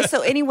it. Okay,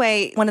 so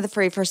anyway, one of the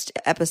very first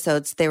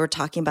episodes, they were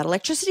talking about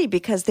electricity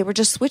because they were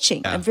just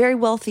switching. Yeah. And very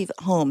wealthy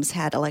homes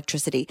had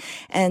electricity.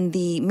 And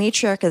the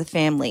matriarch of the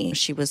family,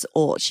 she was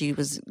old. She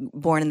was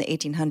born in the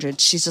 1800s.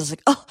 She's just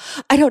like,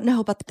 I don't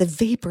know about the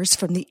vapors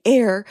from the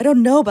air. I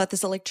don't know about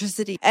this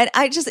electricity. And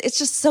it's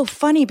just so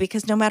funny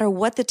because no matter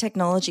what the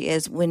technology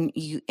is, when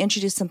you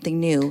introduce something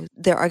new,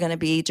 there are going to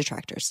be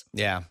detractors.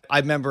 Yeah. I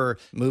remember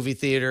movie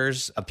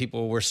theaters,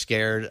 people were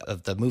scared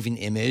of the moving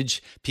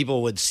image.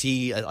 People would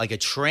see like a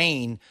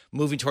train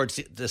moving towards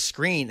the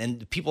screen,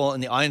 and people in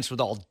the audience would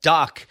all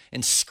duck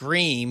and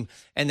scream,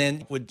 and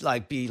then would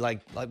like be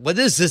like what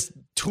is this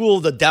tool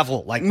of the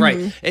devil? Like,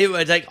 right. It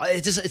was like,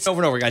 it's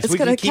over and over, guys. It's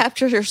going to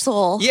capture your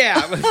soul. Yeah.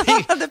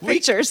 The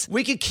pictures.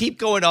 We could keep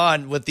going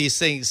on with these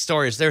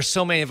stories. There's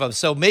so many of them.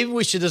 So maybe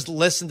we should just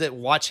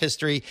watch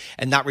history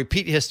and not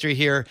repeat history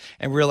here,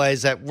 and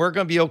realize that we're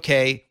going to be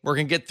okay. We're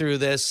going to get through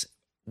this.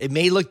 It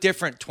may look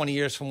different 20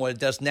 years from what it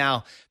does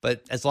now,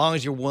 but as long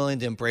as you're willing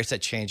to embrace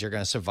that change, you're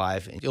going to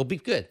survive and you'll be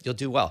good. You'll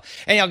do well.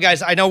 Anyhow,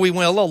 guys, I know we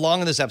went a little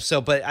long in this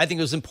episode, but I think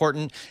it was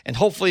important. And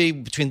hopefully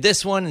between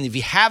this one, and if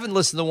you haven't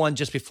listened to the one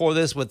just before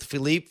this with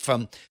Philippe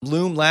from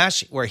Loom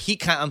Lash, where he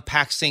kind of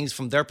unpacks things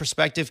from their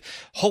perspective,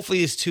 hopefully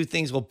these two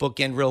things will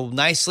bookend real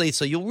nicely.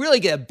 So you'll really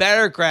get a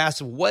better grasp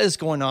of what is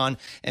going on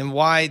and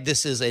why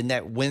this is a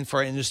net win for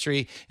our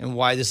industry and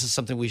why this is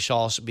something we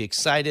should be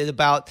excited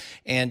about.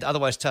 And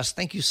otherwise, Tess,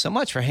 thank you so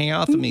much for hanging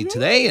out with me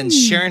today and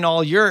sharing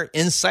all your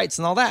insights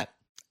and all that.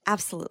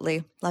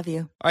 Absolutely. Love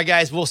you. All right,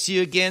 guys, we'll see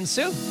you again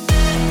soon.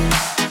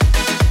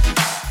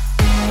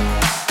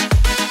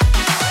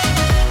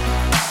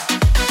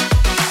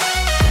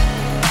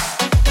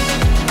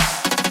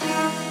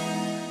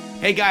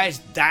 Hey guys,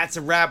 that's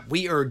a wrap.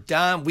 We are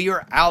done. We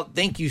are out.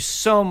 Thank you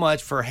so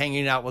much for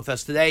hanging out with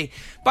us today.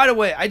 By the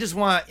way, I just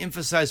want to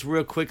emphasize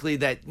real quickly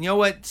that, you know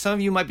what, some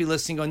of you might be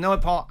listening going, no,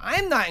 Paul,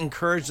 I'm not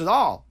encouraged at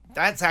all.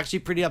 That's actually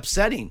pretty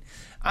upsetting.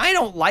 I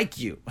don't like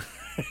you.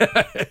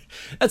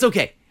 That's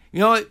okay. You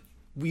know what?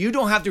 You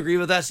don't have to agree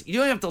with us. You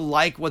don't have to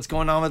like what's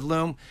going on with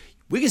Loom.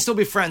 We can still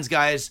be friends,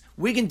 guys.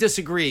 We can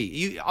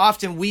disagree.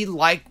 Often we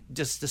like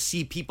just to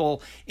see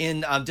people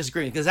in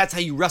disagreement, because that's how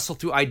you wrestle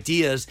through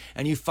ideas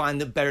and you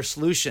find the better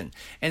solution.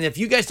 And if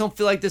you guys don't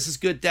feel like this is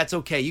good, that's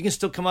okay. You can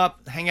still come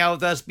up, hang out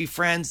with us, be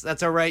friends.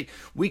 That's all right.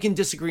 We can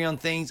disagree on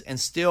things and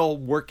still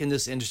work in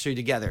this industry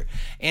together.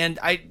 And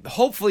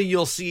hopefully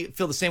you'll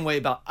feel the same way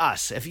about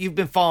us. If you've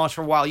been following us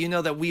for a while, you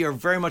know that we are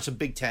very much a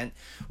big tent.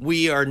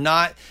 We are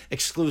not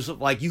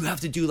exclusive, like you have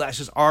to do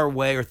lashes our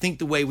way or think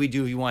the way we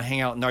do if you want to hang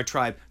out in our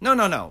tribe.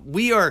 No.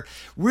 We are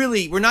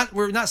really, we're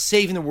not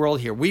saving the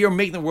world here. We are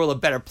making the world a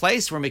better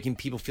place. We're making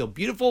people feel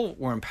beautiful.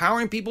 We're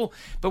empowering people,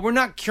 but we're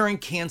not curing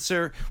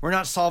cancer. We're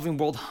not solving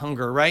world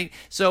hunger, right?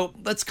 So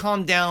let's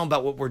calm down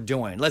about what we're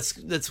doing. Let's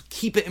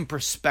keep it in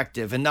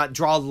perspective and not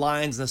draw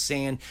lines in the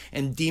sand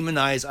and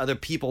demonize other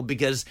people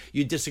because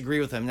you disagree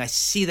with them. And I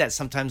see that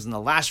sometimes in the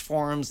Lash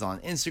forums,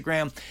 on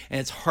Instagram, and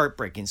it's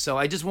heartbreaking. So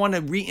I just want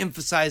to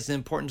reemphasize the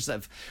importance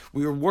of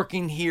we are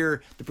working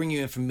here to bring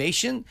you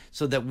information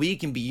so that we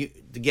can be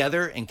together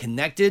and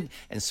connected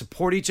and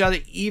support each other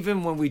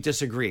even when we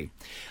disagree.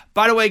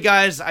 By the way,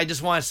 guys, I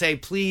just want to say,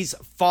 please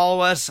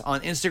follow us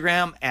on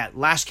Instagram at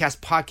Lashcast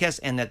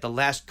Podcast and at the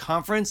Lash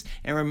Conference.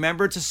 And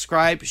remember to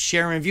subscribe,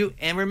 share, and review.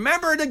 And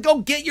remember to go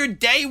get your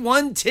day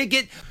one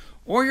ticket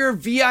or your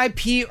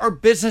VIP or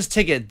business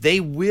ticket. They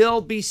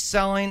will be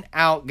selling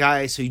out,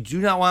 guys, so you do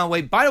not want to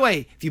wait. By the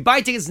way, if you buy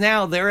tickets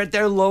now, they're at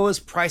their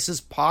lowest prices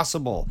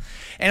possible.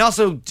 And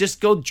also, just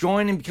go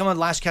join and become a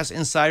Lashcast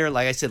Insider.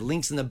 Like I said,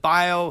 links in the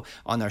bio,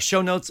 on our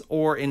show notes,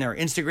 or in our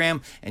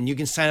Instagram, and you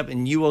can sign up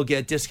and you will get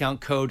a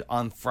discount code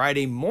on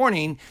Friday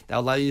morning that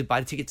will allow you to buy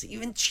the tickets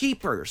even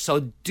cheaper.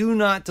 So do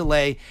not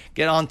delay.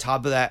 Get on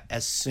top of that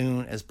as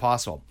soon as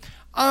possible.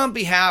 On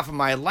behalf of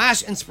my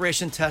Lash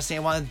Inspiration Testing, I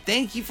want to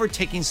thank you for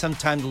taking some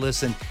time to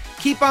listen.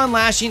 Keep on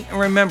lashing, and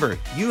remember,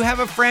 you have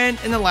a friend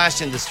in the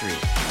lash industry.